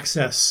to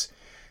access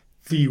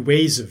the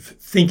ways of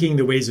thinking,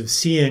 the ways of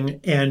seeing,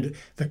 and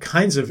the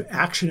kinds of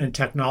action and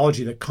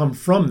technology that come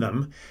from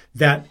them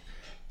that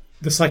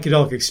the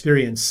psychedelic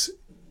experience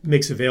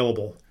makes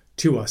available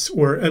to us,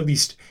 or at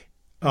least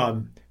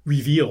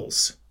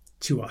reveals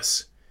to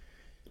us.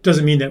 It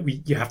doesn't mean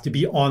that you have to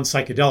be on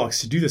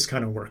psychedelics to do this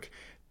kind of work,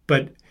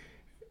 but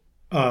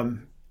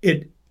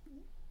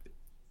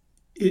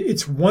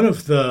it's one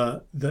of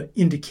the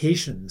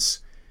indications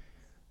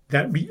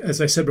that,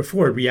 as I said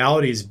before,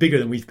 reality is bigger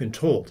than we've been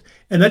told.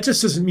 And that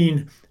just doesn't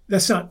mean,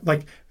 that's not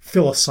like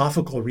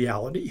philosophical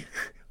reality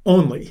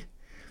only.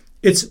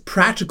 It's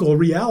practical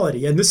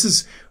reality. And this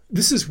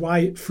is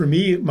why, for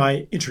me,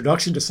 my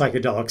introduction to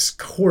psychedelics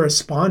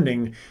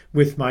corresponding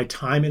with my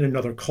time in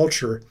another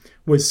culture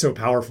was so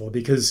powerful,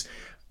 because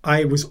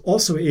I was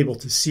also able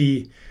to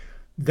see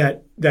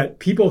that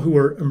people who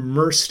were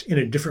immersed in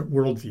a different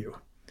worldview,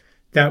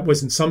 that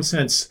was in some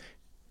sense,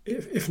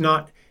 if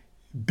not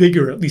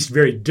bigger, at least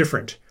very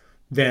different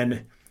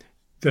than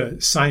the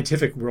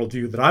scientific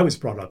worldview that I was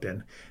brought up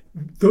in,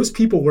 those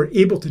people were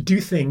able to do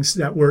things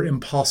that were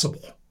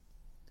impossible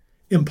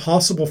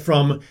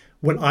from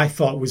what I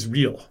thought was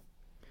real.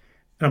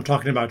 And I'm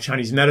talking about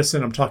Chinese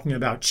medicine, I'm talking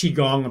about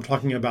Qigong, I'm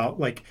talking about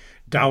like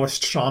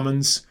Taoist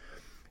shamans.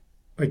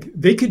 Like,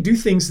 they could do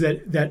things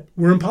that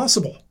were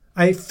impossible.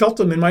 I felt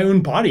them in my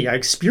own body. I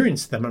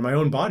experienced them in my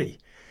own body.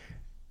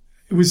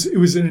 It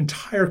was an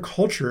entire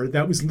culture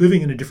that was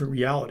living in a different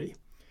reality.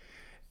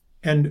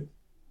 And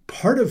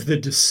part of the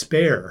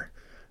despair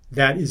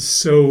that is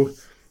so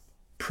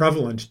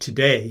prevalent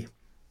today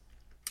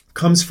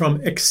comes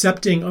from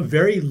accepting a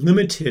very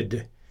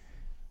limited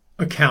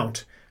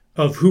account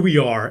of who we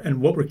are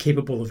and what we're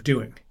capable of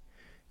doing,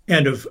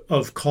 and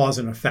of cause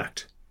and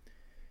effect.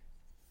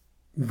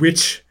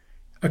 Which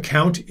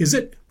account is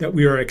it that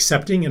we are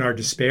accepting in our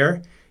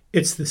despair?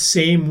 It's the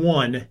same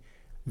one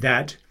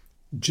that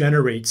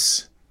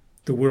generates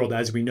the world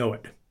as we know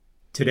it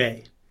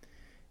today.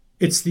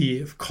 It's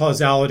the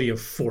causality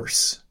of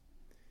force.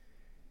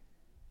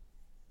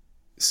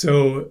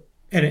 So,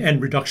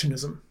 and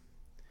reductionism.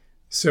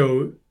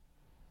 So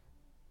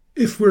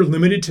if we're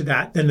limited to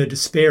that, then the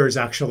despair is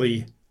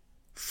actually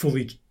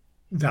fully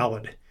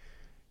valid.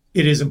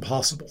 It is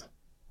impossible.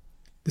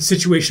 The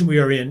situation we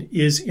are in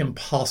is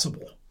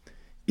impossible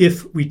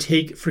if we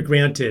take for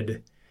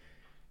granted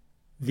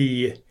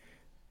the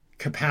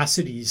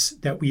capacities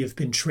that we have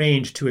been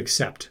trained to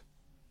accept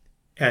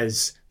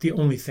as the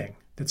only thing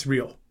that's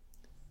real.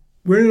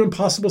 We're in an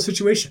impossible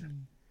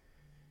situation.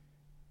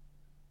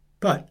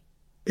 But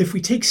if we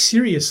take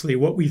seriously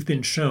what we've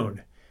been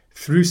shown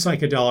through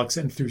psychedelics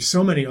and through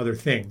so many other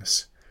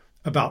things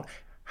about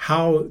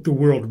how the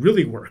world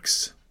really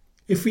works,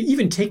 if we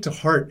even take to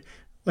heart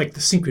like the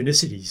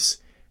synchronicities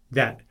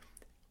that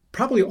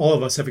probably all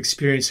of us have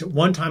experienced at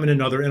one time and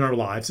another in our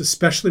lives,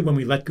 especially when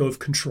we let go of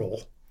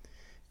control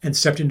and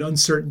stepped into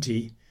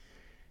uncertainty,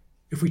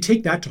 if we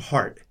take that to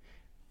heart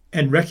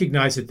and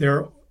recognize that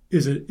there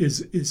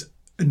is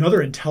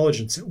another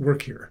intelligence at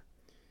work here,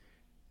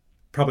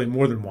 probably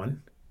more than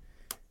one,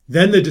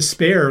 then the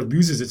despair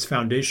loses its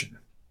foundation.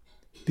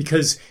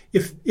 Because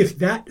if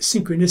that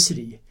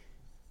synchronicity,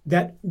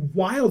 that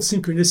wild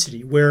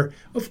synchronicity where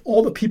of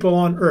all the people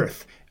on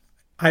earth,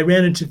 I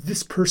ran into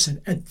this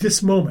person at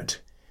this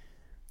moment,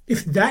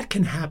 if that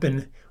can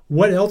happen,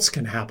 what else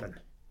can happen?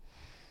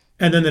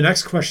 And then the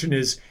next question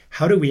is,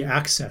 how do we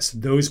access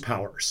those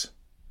powers?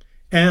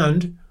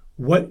 And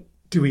what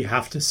do we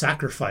have to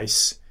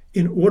sacrifice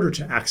in order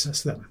to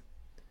access them?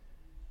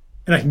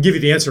 And I can give you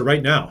the answer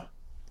right now.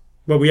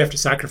 What we have to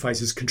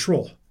sacrifice is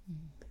control.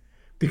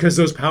 Because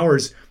those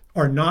powers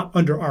are not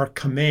under our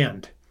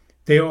command.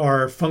 They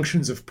are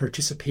functions of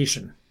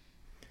participation.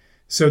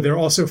 So they're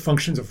also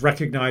functions of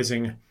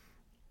recognizing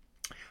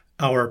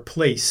our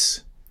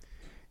place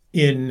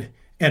in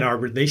and our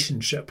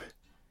relationship,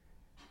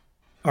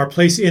 our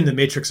place in the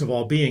matrix of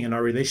all being and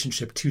our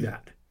relationship to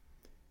that.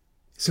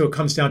 So it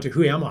comes down to,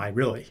 who am I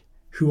really?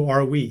 Who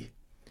are we?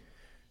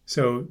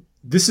 So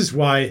this is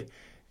why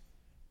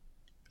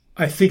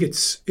I think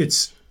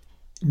it's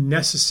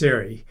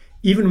necessary,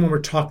 even when we're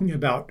talking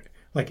about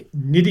like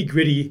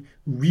nitty-gritty,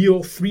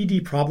 real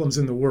 3D problems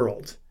in the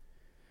world,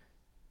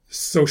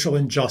 social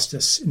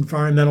injustice,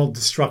 environmental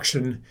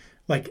destruction,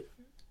 like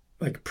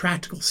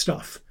practical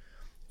stuff.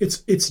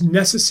 It's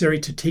necessary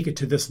to take it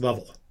to this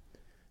level.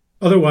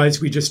 Otherwise,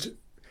 we just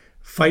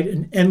fight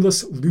an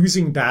endless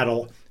losing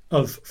battle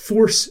of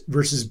force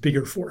versus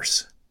bigger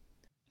force.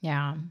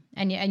 Yeah.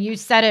 And you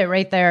said it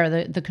right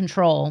there, the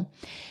control.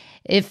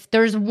 If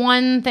there's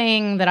one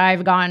thing that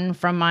I've gotten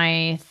from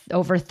my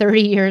over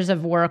 30 years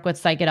of work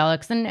with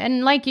psychedelics,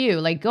 and like you,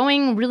 like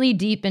going really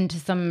deep into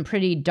some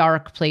pretty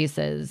dark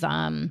places,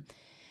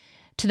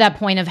 to that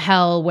point of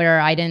hell where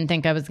I didn't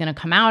think I was going to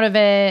come out of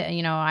it.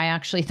 You know, I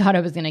actually thought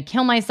I was going to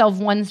kill myself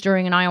once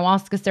during an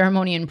ayahuasca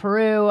ceremony in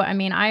Peru. I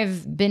mean,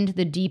 I've been to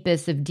the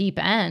deepest of deep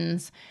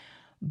ends,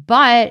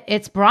 but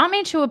it's brought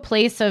me to a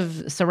place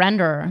of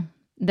surrender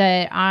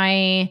that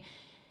I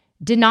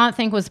did not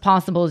think was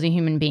possible as a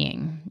human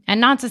being.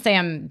 And not to say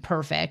I'm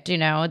perfect, you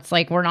know, it's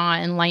like we're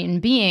not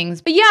enlightened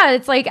beings. But yeah,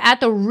 it's like at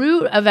the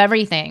root of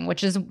everything,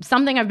 which is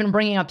something I've been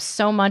bringing up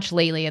so much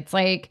lately. It's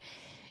like,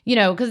 you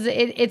know, because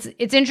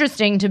it's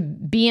interesting to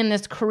be in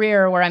this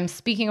career where I'm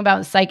speaking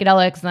about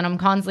psychedelics and I'm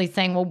constantly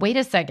saying, well, wait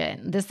a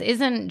second, this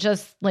isn't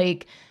just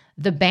like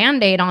the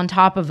Band-Aid on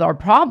top of our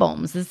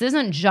problems. This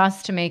isn't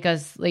just to make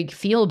us like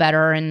feel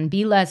better and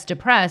be less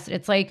depressed.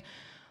 It's like,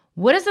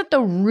 what is at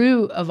the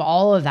root of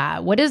all of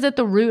that? What is at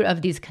the root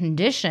of these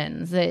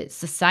conditions that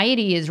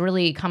society is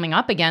really coming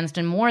up against,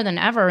 and more than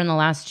ever in the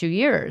last 2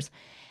 years?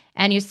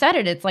 And you said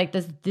it, it's like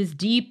this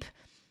deep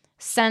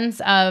sense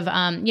of,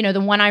 you know,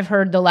 the one I've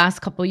heard the last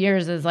couple of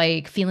years is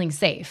like feeling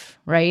safe,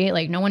 right?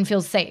 Like no one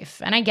feels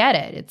safe. And I get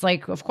it. It's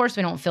like, of course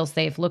we don't feel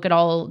safe. Look at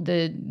all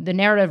the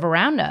narrative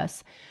around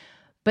us.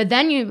 But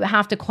then you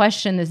have to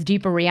question this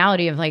deeper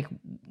reality of like,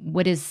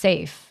 what is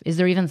safe? Is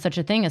there even such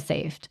a thing as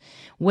safe?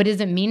 What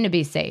does it mean to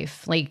be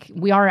safe? Like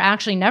we are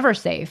actually never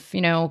safe, you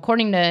know,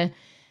 according to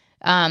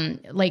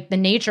like the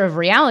nature of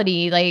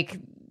reality, like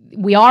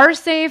we are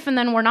safe and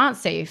then we're not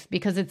safe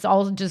because it's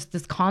all just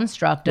this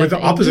construct of we're the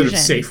opposite illusion.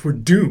 Of safe. We're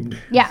doomed.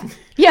 Yeah.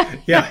 Yeah.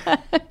 Yeah.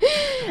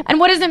 And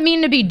what does it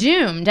mean to be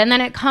doomed? And then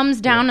it comes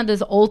down to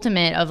this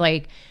ultimate of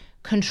like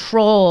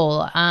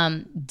control,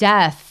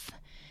 death,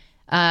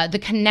 the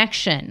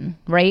connection,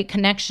 right?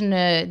 Connection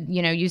to,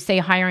 you know, you say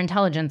higher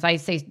intelligence, I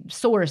say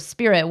source,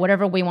 spirit,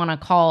 whatever we want to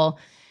call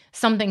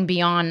something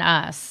beyond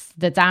us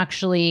that's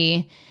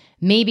actually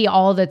maybe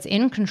all that's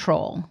in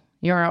control.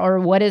 Or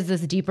what is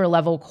this deeper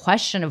level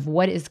question of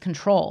what is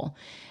control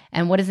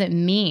and what does it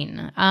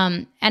mean?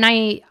 And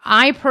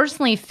I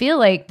personally feel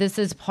like this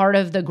is part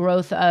of the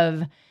growth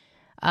of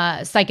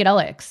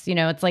psychedelics. You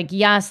know, it's like,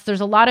 yes, there's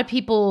a lot of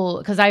people,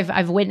 because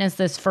I've witnessed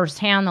this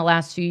firsthand the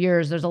last few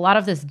years. There's a lot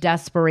of this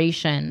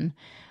desperation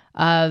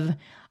of,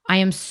 I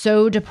am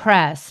so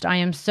depressed. I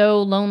am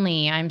so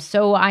lonely. I'm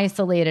so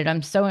isolated.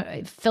 I'm so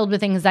filled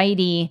with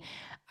anxiety.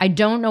 I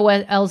don't know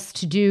what else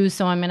to do,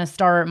 so I'm going to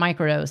start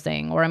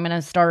microdosing, or I'm going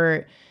to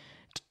start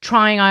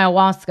trying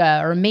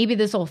ayahuasca, or maybe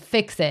this will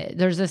fix it.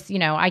 There's this, you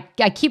know, I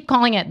keep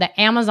calling it the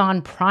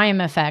Amazon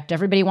Prime effect.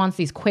 Everybody wants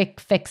these quick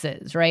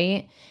fixes,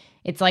 right?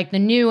 It's like the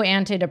new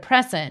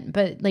antidepressant,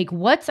 but like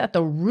what's at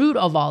the root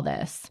of all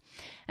this?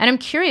 And I'm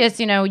curious,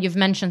 you know, you've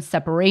mentioned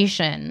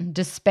separation,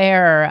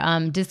 despair,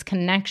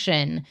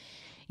 disconnection.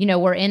 You know,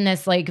 we're in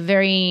this like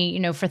very, you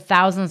know, for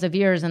thousands of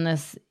years in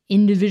this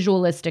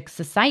individualistic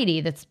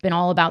society that's been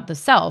all about the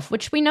self,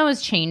 which we know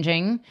is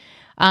changing.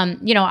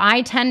 You know,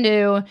 I tend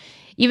to,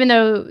 even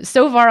though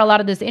so far a lot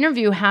of this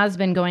interview has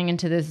been going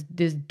into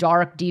this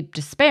dark, deep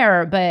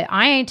despair, but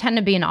I tend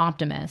to be an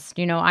optimist.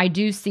 I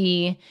do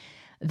see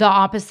the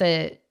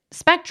opposite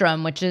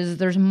spectrum, which is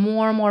there's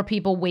more and more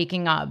people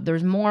waking up.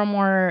 There's more and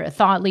more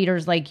thought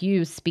leaders like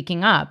you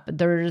speaking up.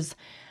 There's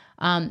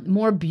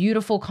more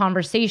beautiful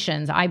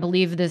conversations. I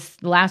believe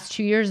this last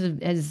 2 years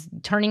is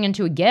turning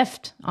into a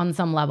gift on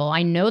some level.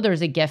 I know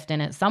there's a gift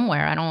in it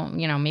somewhere. I don't,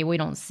 maybe we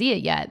don't see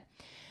it yet.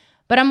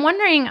 But I'm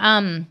wondering,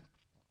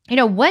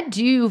 what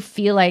do you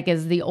feel like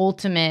is the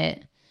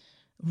ultimate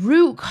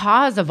root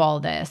cause of all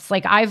this?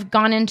 Like I've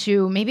gone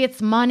into, maybe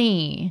it's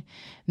money.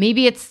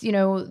 Maybe it's,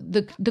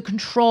 the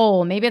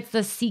control. Maybe it's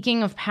the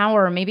seeking of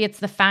power. Maybe it's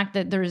the fact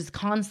that there's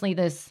constantly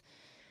this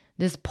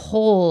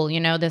pull,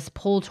 this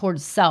pull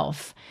towards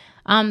self.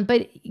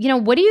 But,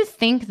 what do you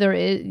think there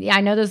is?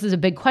 I know this is a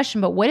big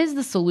question, but what is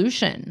the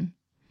solution?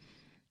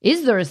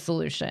 Is there a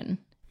solution?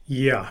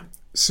 Yeah.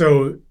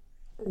 So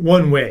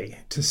one way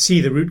to see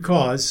the root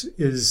cause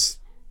is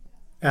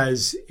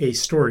as a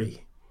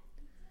story,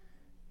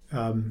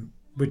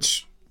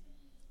 which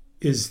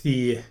is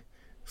the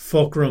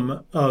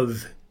fulcrum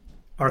of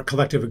our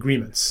collective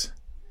agreements.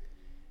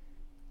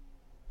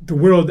 The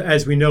world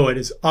as we know it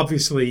is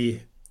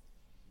obviously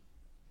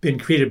been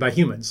created by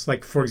humans,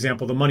 like, for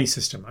example, the money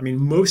system. I mean,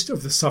 most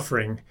of the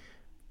suffering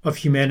of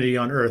humanity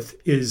on Earth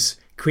is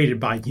created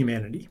by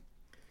humanity.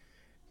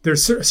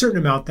 There's a certain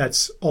amount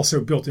that's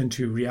also built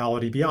into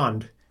reality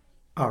beyond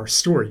our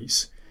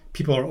stories.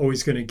 People are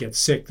always going to get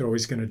sick. They're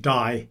always going to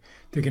die.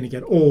 They're going to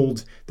get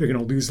old. They're going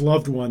to lose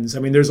loved ones. I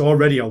mean, there's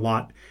already a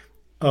lot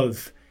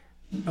of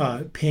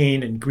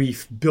pain and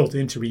grief built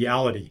into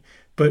reality.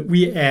 But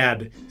we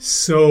add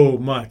so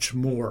much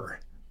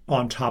more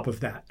on top of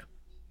that,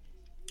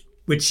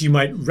 which you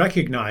might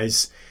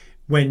recognize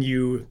when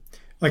you,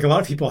 like a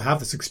lot of people have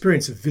this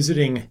experience of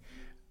visiting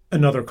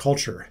another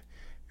culture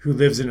who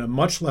lives in a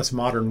much less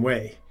modern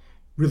way,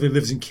 really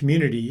lives in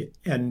community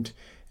and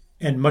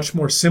much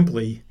more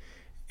simply,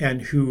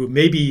 and who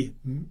maybe,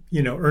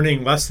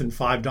 earning less than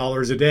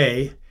 $5 a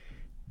day.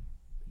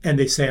 And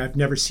they say, I've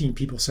never seen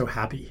people so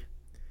happy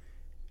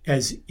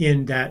as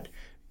in that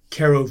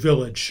Karo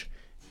village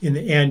in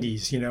the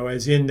Andes,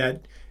 as in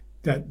that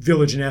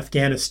village in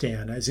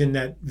Afghanistan, as in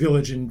that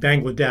village in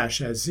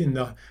Bangladesh, as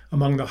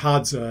among the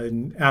Hadza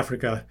in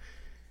Africa.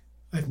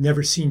 I've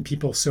never seen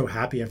people so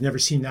happy. I've never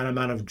seen that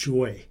amount of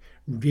joy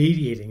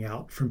radiating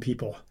out from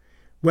people,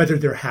 whether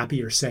they're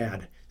happy or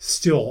sad.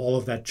 Still, all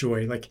of that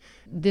joy, like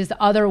this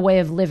other way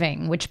of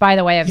living, which, by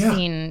the way, I've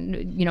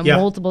seen,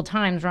 multiple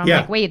times where I'm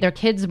like, wait, their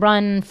kids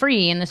run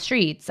free in the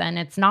streets and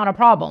it's not a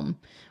problem.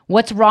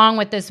 What's wrong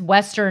with this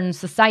Western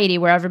society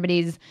where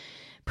everybody's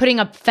putting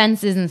up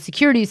fences and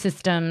security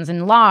systems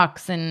and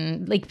locks,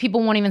 and like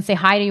people won't even say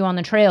hi to you on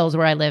the trails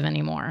where I live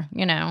anymore,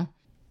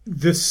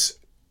 This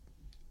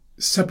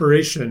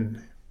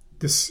separation,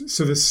 this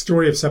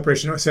story of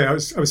separation, I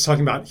was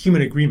talking about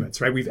human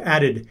agreements, right?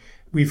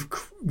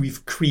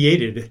 We've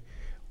created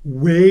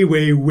way,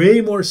 way,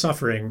 way more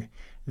suffering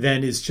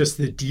than is just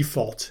the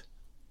default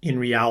in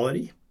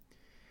reality.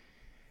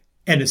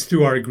 And it's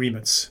through our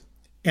agreements.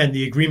 And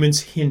the agreements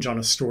hinge on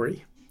a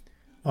story,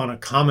 on a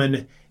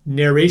common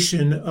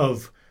narration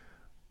of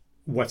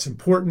what's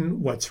important,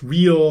 what's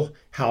real,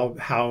 how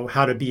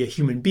to be a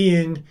human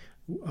being,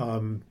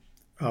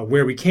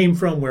 where we came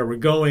from, where we're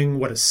going,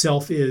 what a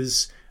self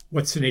is,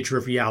 what's the nature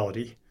of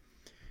reality,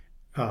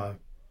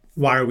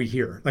 why are we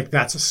here? Like,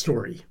 that's a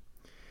story.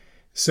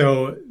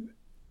 So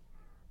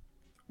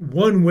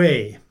one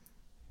way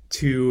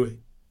to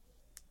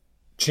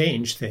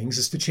change things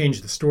is to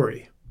change the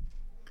story.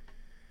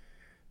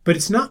 But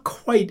it's not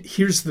quite,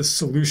 here's the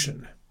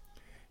solution,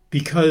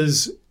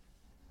 because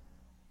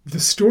the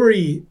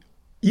story,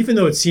 even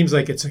though it seems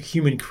like it's a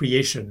human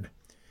creation,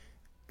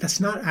 that's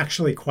not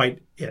actually quite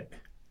it.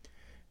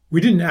 We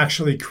didn't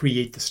actually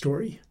create the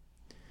story.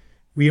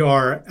 We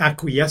are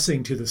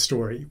acquiescing to the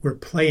story. We're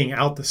playing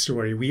out the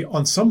story. We,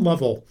 on some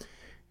level,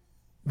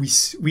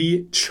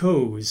 we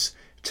chose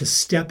to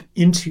step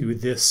into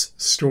this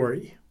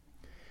story.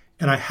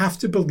 And I have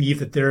to believe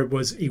that there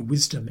was a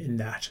wisdom in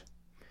that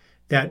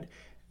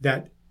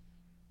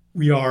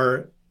we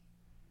are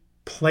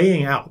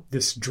playing out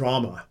this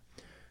drama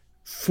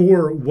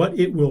for what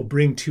it will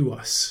bring to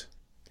us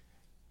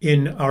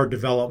in our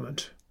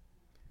development.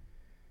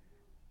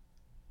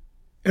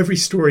 Every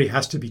story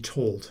has to be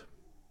told.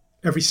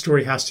 Every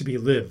story has to be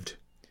lived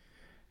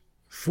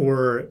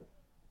for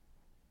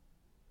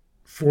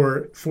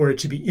it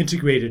to be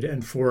integrated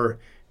and for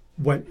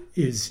what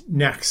is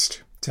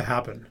next to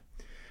happen.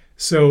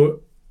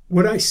 So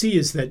what I see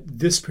is that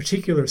this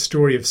particular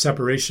story of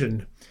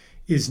separation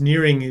is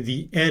nearing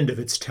the end of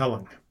its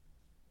telling.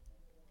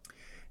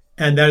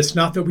 And that it's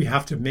not that we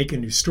have to make a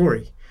new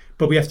story,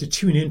 but we have to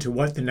tune into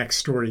what the next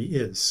story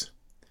is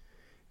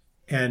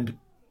and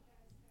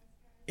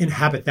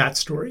inhabit that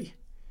story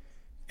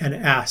and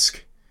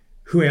ask,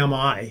 who am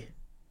I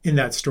in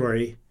that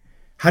story?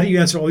 How do you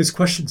answer all these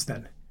questions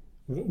then?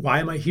 Why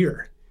am I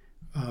here?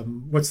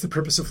 What's the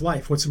purpose of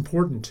life? What's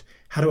important?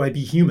 How do I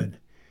be human?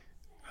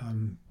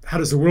 how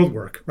does the world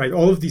work, right?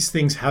 All of these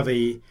things have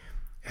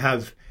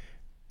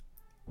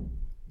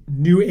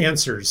new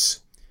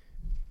answers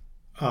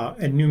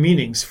and new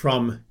meanings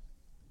from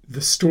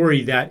the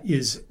story that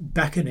is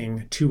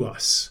beckoning to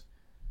us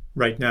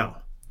right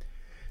now.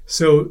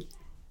 So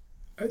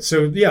it's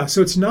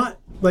not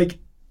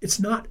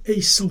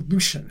a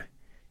solution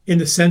in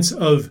the sense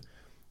of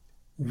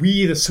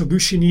we, the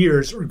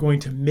solutioneers, are going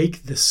to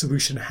make this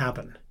solution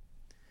happen.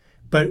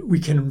 But we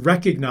can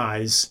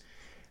recognize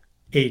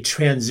a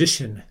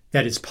transition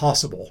that is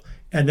possible.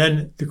 And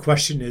then the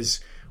question is,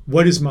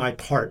 what is my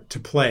part to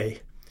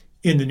play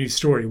in the new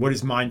story? What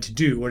is mine to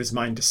do? What is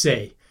mine to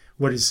say?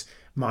 What is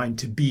mine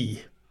to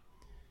be?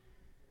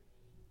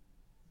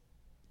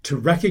 To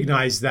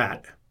recognize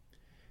that,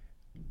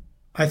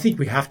 I think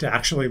we have to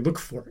actually look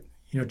for it.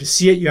 To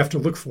see it, you have to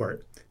look for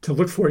it. To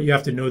look for it, you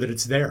have to know that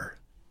it's there.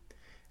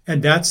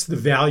 And that's the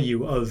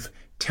value of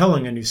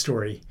telling a new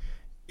story.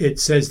 It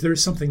says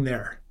there's something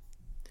there.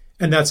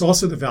 And that's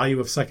also the value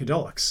of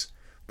psychedelics.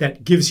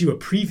 That gives you a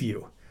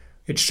preview.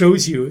 It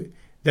shows you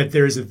that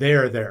there's a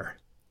there.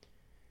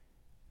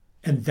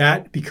 And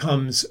that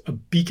becomes a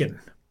beacon,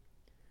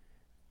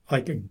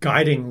 like a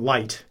guiding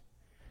light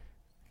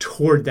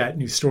toward that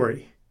new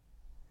story.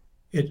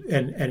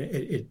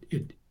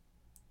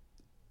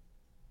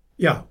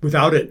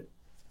 Without it,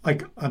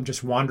 like I'm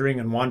just wandering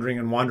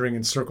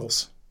in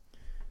circles.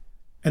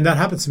 And that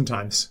happens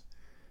sometimes.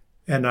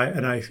 And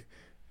I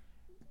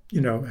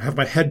have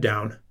my head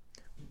down,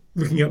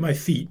 looking at my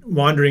feet,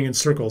 wandering in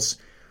circles.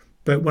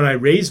 But when I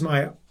raise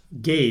my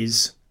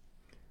gaze,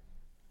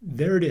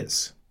 there it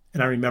is.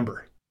 And I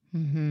remember.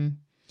 Mm-hmm.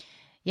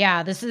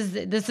 Yeah, this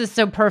is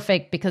so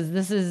perfect because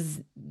this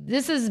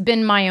has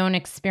been my own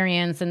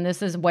experience, and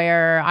this is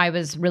where I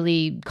was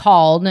really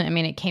called. I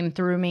mean, it came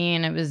through me,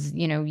 and it was,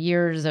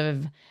 years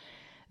of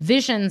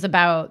visions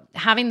about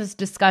having this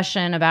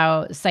discussion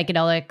about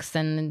psychedelics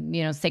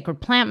and, sacred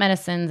plant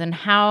medicines and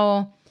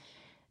how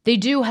they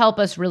do help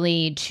us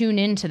really tune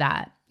into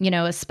that,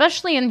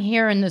 especially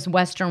here in this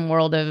Western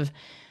world of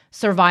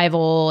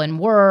survival and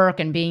work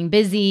and being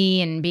busy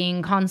and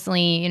being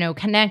constantly,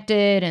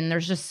 connected. And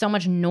there's just so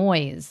much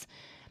noise.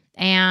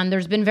 And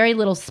there's been very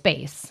little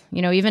space.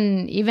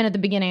 Even at the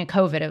beginning of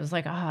COVID, it was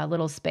like, a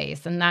little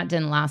space. And that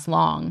didn't last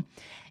long.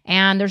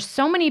 And there's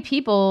so many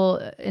people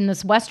in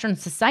this Western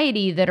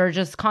society that are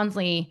just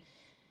constantly,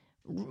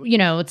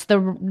 it's the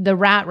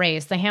rat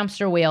race, the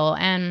hamster wheel.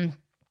 And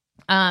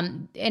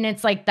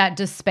it's like that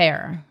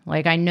despair.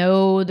 Like, I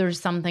know there's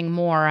something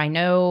more. I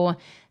know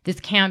this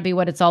can't be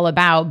what it's all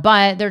about,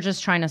 but they're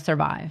just trying to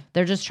survive.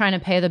 They're just trying to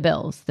pay the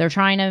bills. They're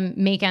trying to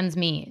make ends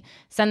meet,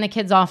 send the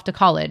kids off to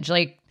college,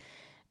 like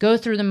go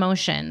through the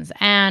motions.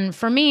 And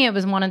for me, it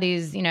was one of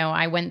these,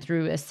 I went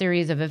through a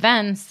series of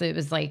events. It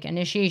was like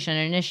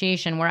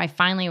initiation, where I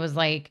finally was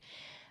like,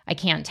 I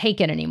can't take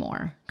it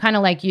anymore. Kind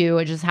of like you,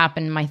 it just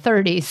happened in my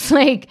 30s.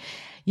 Like,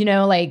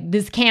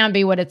 this can't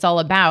be what it's all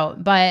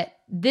about. But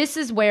this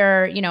is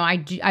where,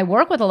 I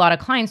work with a lot of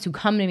clients who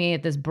come to me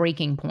at this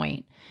breaking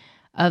point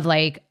of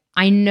like,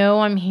 I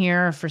know I'm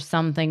here for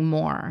something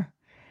more.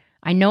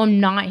 I know I'm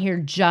not here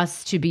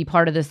just to be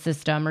part of the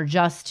system or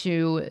just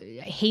to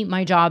hate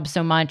my job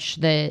so much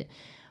that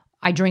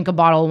I drink a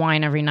bottle of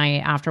wine every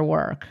night after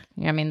work.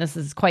 I mean, this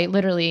is quite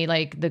literally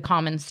like the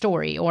common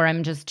story, or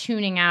I'm just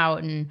tuning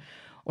out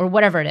or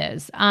whatever it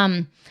is.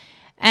 I'm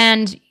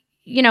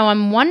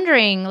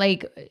wondering,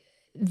 like,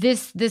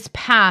 this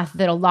path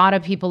that a lot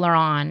of people are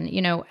on,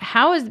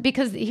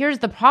 because here's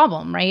the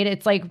problem, right?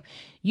 It's like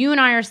you and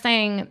I are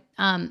saying,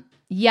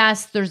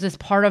 yes, there's this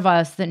part of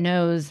us that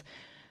knows,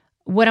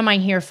 what am I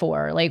here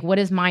for? Like, what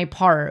is my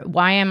part?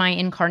 Why am I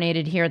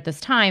incarnated here at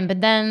this time? But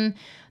then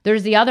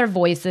there's the other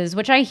voices,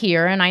 which I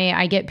hear, and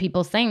I get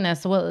people saying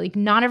this. Well, like,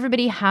 not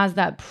everybody has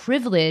that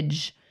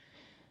privilege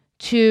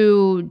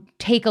to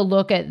take a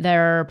look at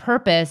their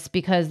purpose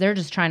because they're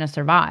just trying to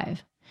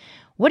survive.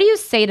 What do you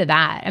say to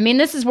that? I mean,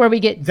 this is where we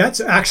get...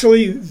 That's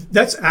actually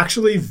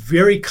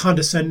very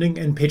condescending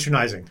and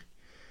patronizing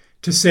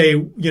to say,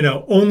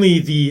 only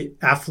the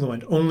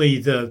affluent, only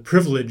the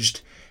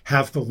privileged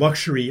have the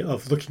luxury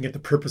of looking at the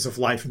purpose of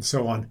life and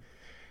so on.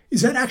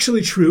 Is that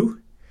actually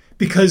true?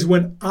 Because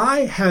when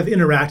I have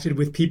interacted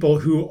with people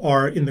who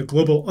are in the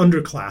global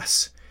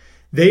underclass,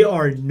 they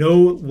are no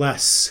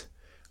less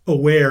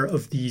aware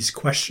of these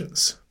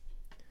questions.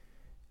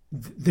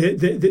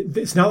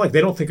 It's not like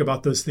they don't think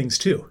about those things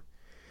too.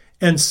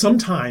 And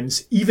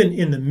sometimes, even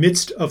in the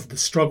midst of the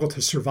struggle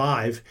to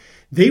survive,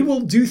 they will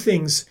do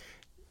things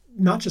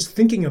not just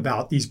thinking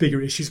about these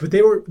bigger issues, but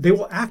they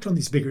will act on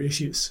these bigger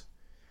issues.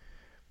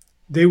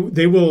 They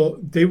will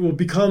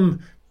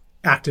become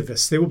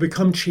activists. They will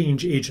become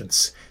change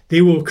agents.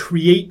 They will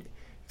create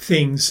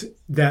things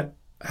that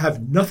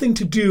have nothing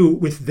to do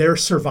with their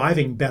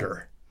surviving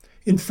better.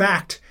 In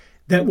fact,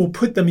 that will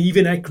put them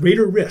even at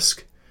greater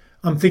risk.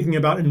 I'm thinking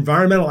about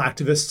environmental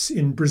activists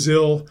in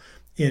Brazil,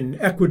 in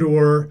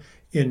Ecuador,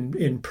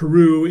 in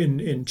Peru,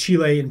 in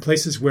Chile, in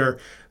places where,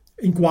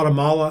 in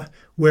Guatemala,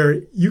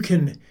 where you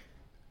can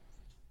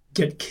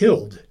get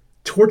killed,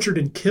 tortured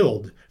and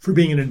killed for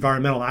being an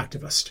environmental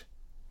activist.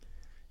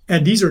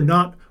 And these are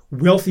not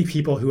wealthy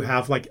people who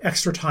have like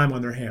extra time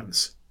on their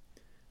hands.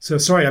 So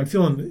sorry, I'm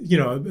feeling,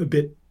 a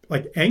bit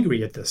like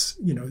angry at this,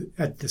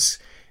 at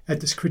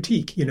this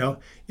critique.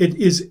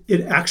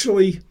 It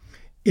actually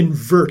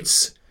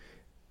inverts.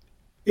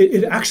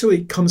 It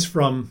actually comes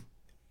from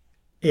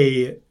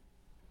a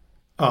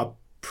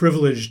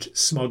privileged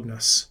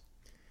smugness,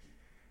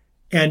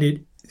 and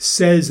it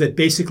says that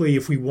basically,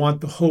 if we want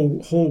the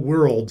whole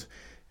world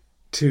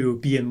to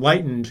be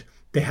enlightened,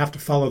 they have to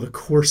follow the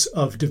course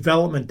of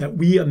development that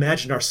we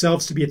imagine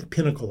ourselves to be at the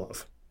pinnacle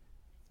of.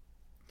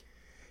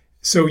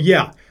 So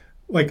yeah,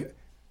 like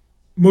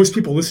most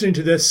people listening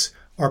to this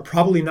are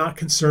probably not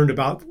concerned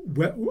about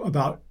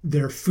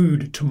their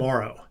food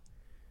tomorrow.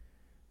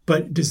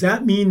 But does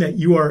that mean that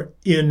you are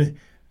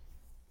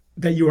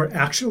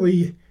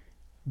actually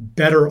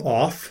better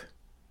off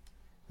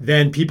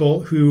than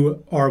people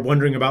who are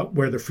wondering about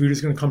where their food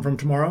is going to come from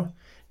tomorrow?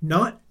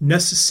 Not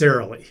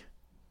necessarily.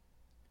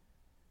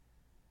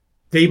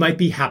 They might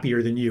be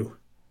happier than you.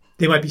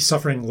 They might be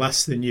suffering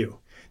less than you.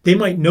 They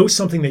might know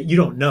something that you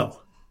don't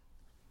know.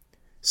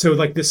 So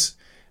like this.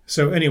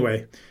 So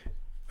anyway,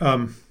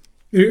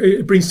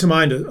 it brings to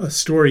mind a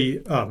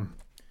story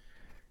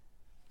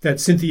that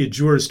Cynthia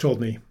Jures told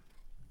me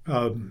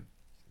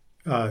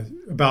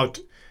about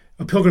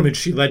a pilgrimage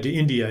she led to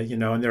India.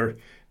 And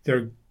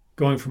they're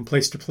going from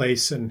place to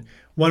place, and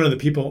one of the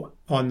people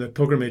on the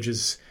pilgrimage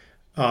is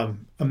a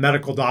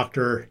medical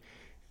doctor,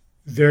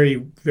 very,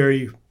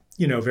 very,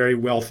 very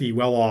wealthy,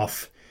 well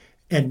off,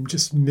 and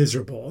just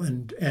miserable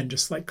and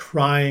just like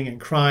crying,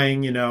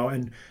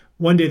 and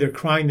one day they're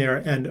crying there,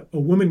 and a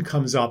woman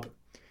comes up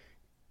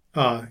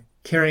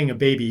carrying a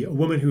baby, a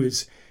woman who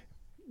is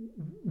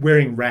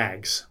wearing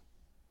rags.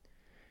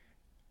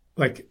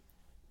 Like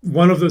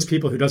one of those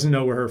people who doesn't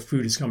know where her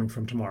food is coming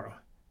from tomorrow,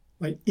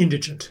 like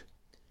indigent.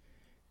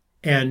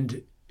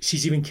 And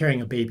she's even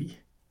carrying a baby.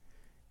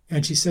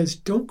 And she says,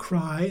 "Don't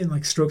cry," and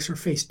like strokes her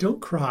face.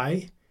 "Don't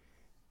cry."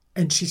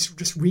 And she's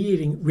just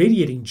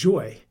radiating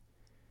joy.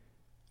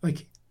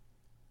 Like,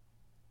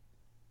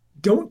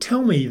 don't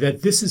tell me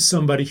that this is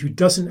somebody who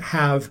doesn't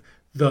have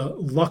the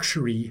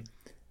luxury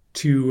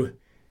to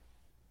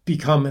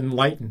become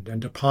enlightened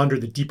and to ponder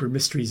the deeper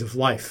mysteries of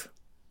life.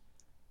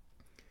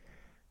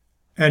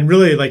 And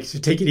really, like, to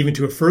take it even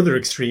to a further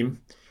extreme,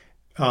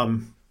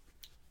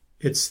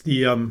 it's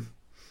the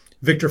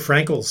Viktor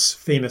Frankl's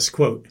famous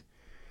quote,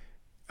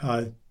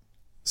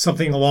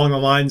 something along the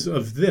lines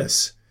of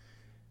this: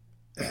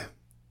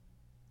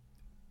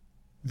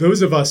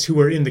 those of us who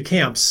were in the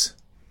camps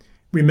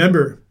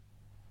remember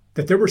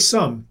that there were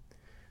some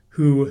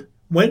who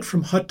went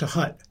from hut to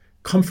hut,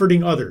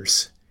 comforting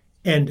others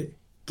and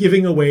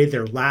giving away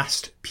their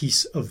last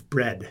piece of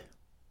bread.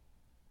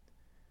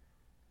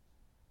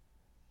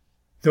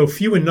 Though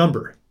few in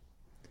number,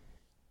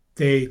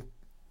 they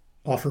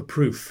offer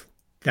proof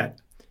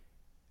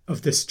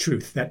of this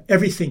truth, that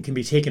everything can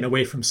be taken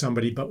away from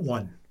somebody but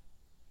one,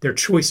 their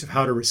choice of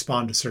how to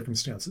respond to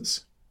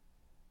circumstances.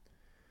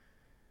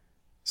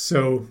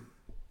 So,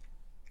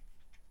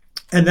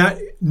 and that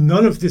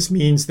none of this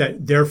means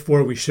that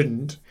therefore we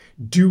shouldn't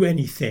do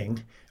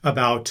anything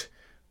about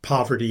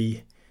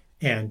poverty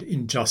and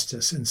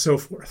injustice and so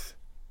forth.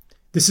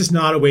 This is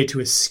not a way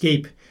to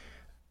escape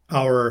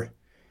our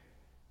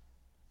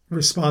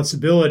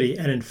responsibility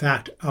and, in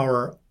fact,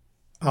 our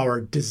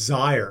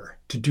desire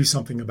to do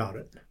something about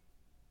it.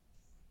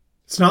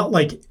 It's not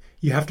like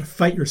you have to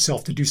fight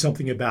yourself to do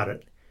something about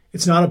it.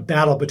 It's not a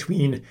battle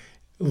between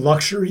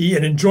luxury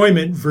and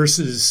enjoyment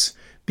versus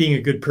being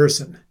a good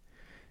person.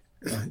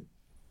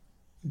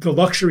 The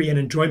luxury and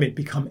enjoyment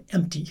become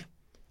empty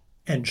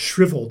and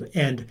shriveled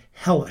and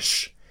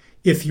hellish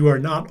if you are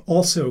not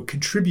also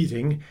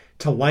contributing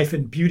to life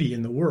and beauty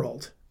in the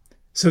world.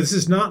 So this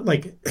is not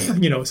like,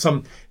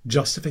 some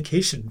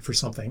justification for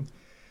something,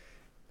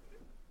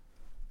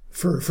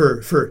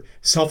 for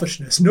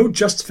selfishness. No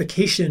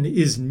justification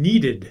is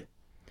needed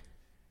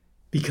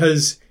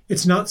because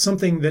it's not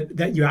something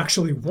that you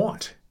actually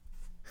want.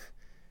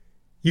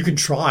 You can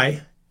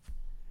try.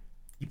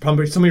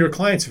 Probably some of your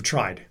clients have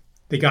tried.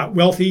 They got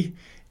wealthy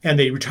and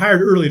they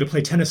retired early to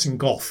play tennis and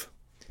golf.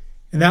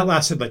 And that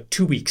lasted like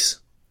 2 weeks.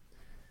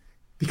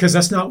 Because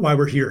that's not why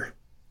we're here.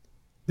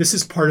 This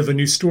is part of a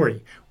new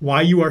story.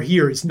 Why you are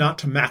here is not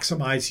to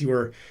maximize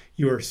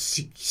your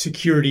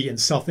security and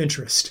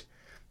self-interest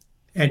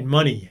and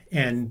money.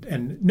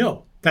 And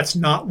no, that's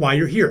not why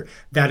you're here.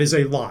 That is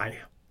a lie.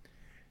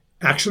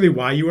 Actually,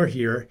 why you are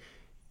here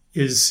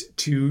is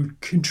to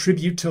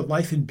contribute to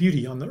life and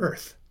beauty on the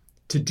earth,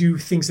 to do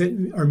things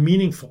that are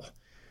meaningful,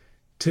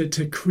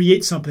 to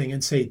create something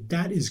and say,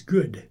 that is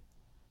good.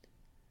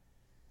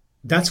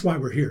 That's why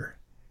we're here.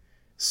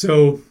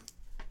 So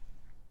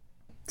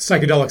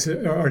psychedelics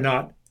are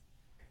not,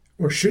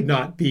 or should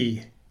not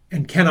be,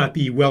 and cannot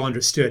be well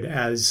understood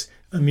as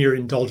a mere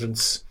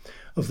indulgence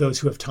of those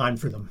who have time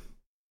for them.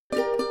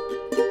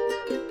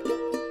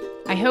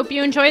 I hope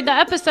you enjoyed the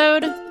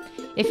episode.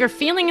 If you're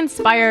feeling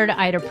inspired,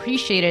 I'd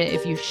appreciate it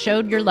if you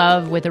showed your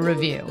love with a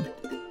review.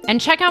 And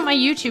check out my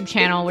YouTube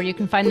channel where you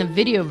can find the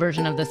video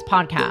version of this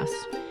podcast.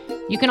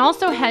 You can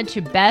also head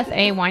to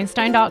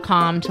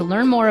bethaweinstein.com to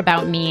learn more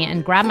about me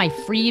and grab my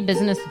free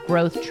business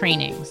growth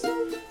trainings.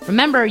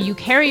 Remember, you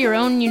carry your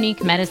own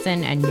unique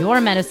medicine, and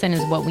your medicine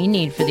is what we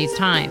need for these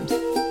times.